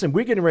mean, listen,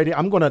 we're getting ready.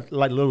 I'm going to,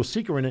 like a little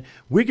secret in it,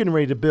 we're getting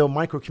ready to build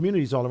micro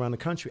communities all around the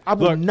country. I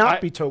will not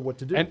be told what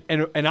to do.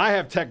 And I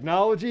have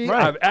technology. Right.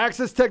 I have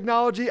access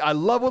technology. I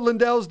love what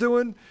Lindell's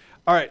doing.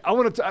 All right, I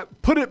want to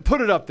put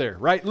it up there,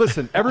 right?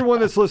 Listen,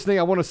 everyone that's listening,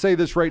 I want to say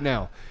this right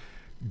now.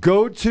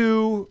 Go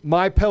to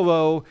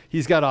MyPillow.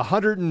 He's got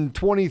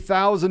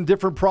 120,000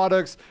 different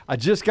products. I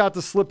just got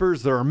the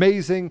slippers. They're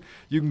amazing.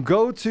 You can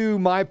go to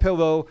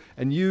MyPillow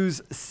and use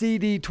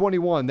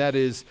CD21. That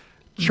is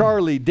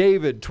Charlie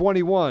David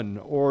 21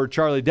 or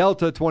Charlie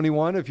Delta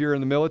 21 if you're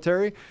in the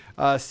military.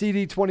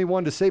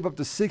 CD21 to save up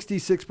to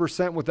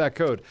 66% with that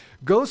code.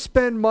 Go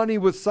spend money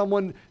with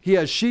someone. He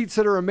has sheets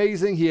that are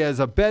amazing. He has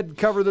a bed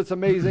cover that's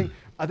amazing.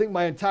 I think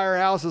my entire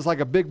house is like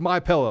a big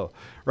MyPillow,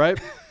 right?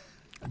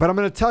 But I'm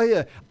going to tell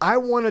you, I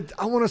want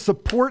to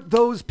support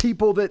those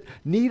people that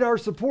need our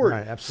support.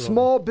 Right, absolutely.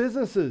 Small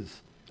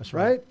businesses. That's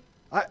right.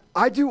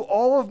 I do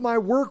all of my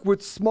work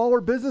with smaller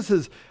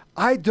businesses.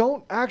 I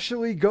don't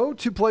actually go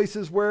to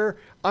places where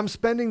I'm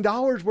spending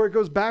dollars where it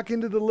goes back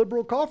into the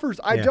liberal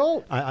coffers. I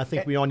don't. I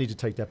think we all need to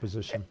take that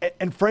position.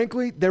 And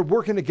frankly, they're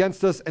working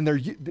against us, and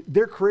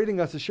they're creating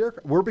us a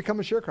sharecropper. We're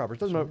becoming sharecroppers.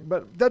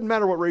 Doesn't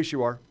matter what race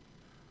you are.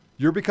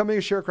 You're becoming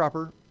a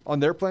sharecropper on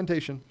their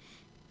plantation.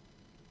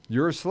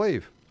 You're a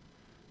slave.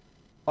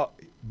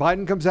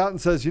 Biden comes out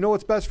and says, you know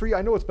what's best for you?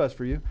 I know what's best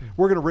for you.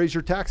 We're going to raise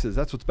your taxes.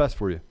 That's what's best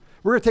for you.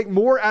 We're going to take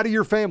more out of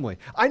your family.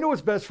 I know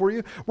what's best for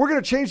you. We're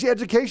going to change the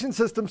education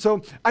system.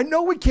 So I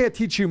know we can't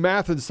teach you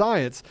math and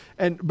science,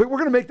 but we're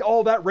going to make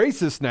all that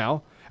racist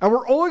now. And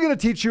we're only going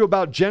to teach you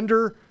about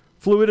gender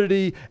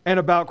fluidity and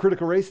about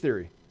critical race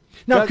theory.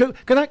 Now,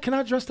 can I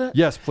address that?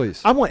 Yes,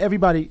 please. I want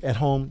everybody at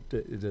home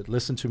to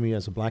listen to me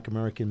as a Black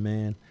American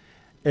man.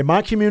 In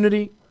my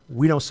community,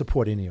 we don't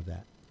support any of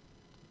that.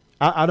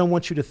 I don't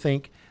want you to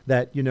think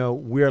that,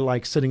 we're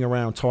like sitting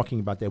around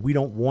talking about that. We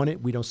don't want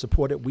it. We don't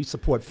support it. We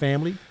support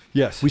family.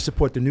 Yes. We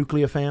support the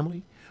nuclear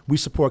family. We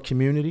support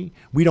community.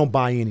 We don't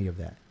buy any of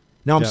that.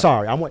 Now, I'm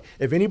sorry.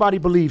 If anybody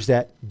believes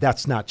that,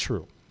 that's not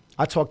true.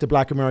 I talk to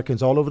Black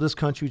Americans all over this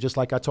country, just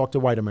like I talk to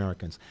white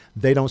Americans.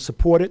 They don't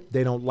support it.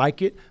 They don't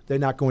like it. They're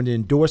not going to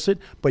endorse it.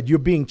 But you're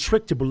being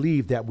tricked to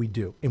believe that we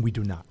do, and we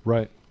do not.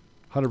 Right.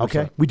 100%.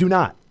 Okay? We do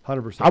not.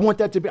 100%.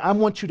 I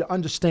want you to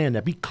understand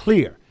that. Be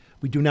clear.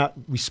 We do not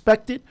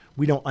respect it.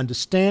 We don't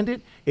understand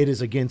it. It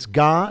is against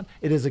God.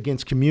 It is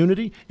against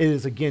community. It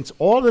is against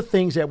all the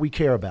things that we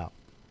care about.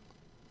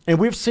 And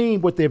we've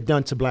seen what they've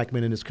done to Black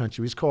men in this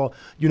country. It's called,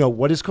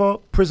 what is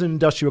called prison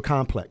industrial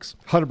complex.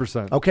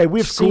 100%. Okay,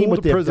 we've seen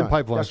what they've prison done.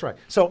 Pipeline. That's right.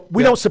 So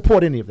we don't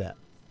support any of that.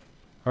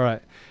 All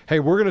right. Hey,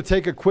 we're going to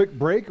take a quick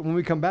break. When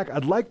we come back,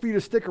 I'd like for you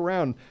to stick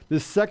around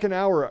this second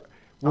hour.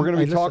 We're going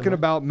to be talking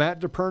about Matt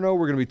DePerno.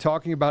 We're going to be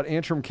talking about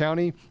Antrim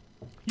County.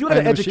 You got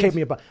to educate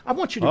me about. I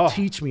want you to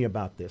teach me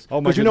about this.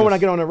 Because when I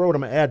get on the road,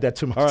 I'm going to add that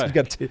to my. All right.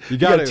 You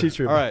got to teach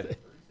me. All right.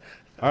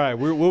 All right.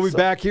 We'll be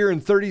back here in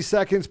 30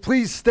 seconds.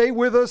 Please stay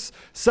with us.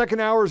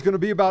 Second hour is going to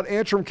be about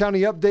Antrim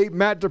County update,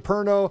 Matt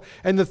DePerno,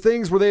 and the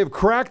things where they have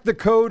cracked the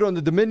code on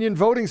the Dominion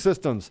voting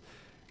systems.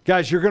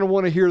 Guys, you're going to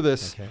want to hear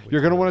this.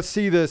 You're going to want to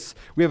see this.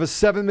 We have a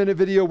 7-minute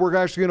video we're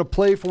actually going to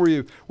play for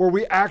you where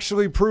we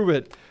actually prove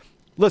it.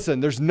 Listen,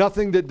 there's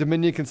nothing that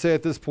Dominion can say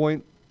at this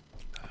point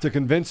to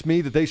convince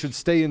me that they should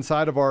stay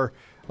inside of our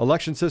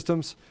election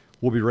systems.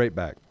 We'll be right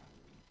back.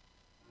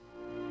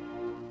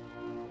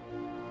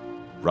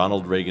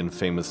 Ronald Reagan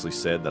famously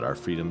said that our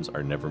freedoms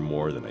are never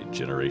more than a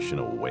generation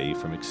away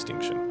from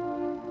extinction.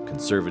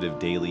 Conservative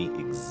Daily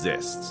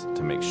exists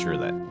to make sure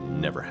that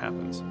never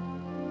happens.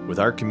 With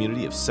our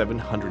community of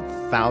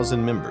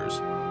 700,000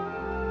 members,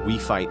 we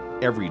fight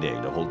every day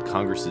to hold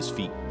Congress's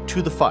feet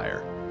to the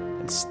fire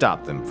and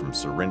stop them from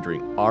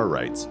surrendering our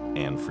rights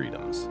and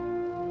freedoms.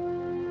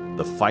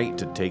 The fight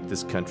to take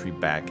this country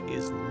back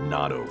is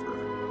not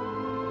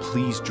over.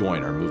 Please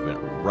join our movement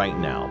right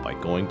now by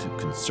going to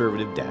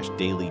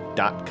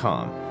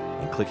conservative-daily.com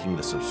and clicking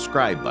the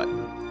subscribe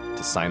button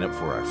to sign up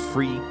for our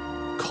free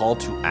call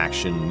to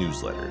action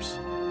newsletters.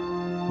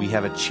 We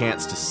have a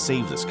chance to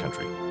save this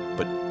country,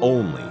 but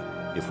only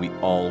if we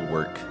all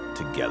work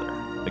together.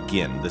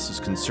 Again, this is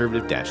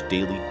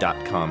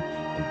conservative-daily.com,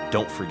 and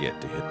don't forget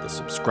to hit the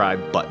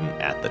subscribe button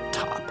at the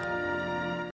top.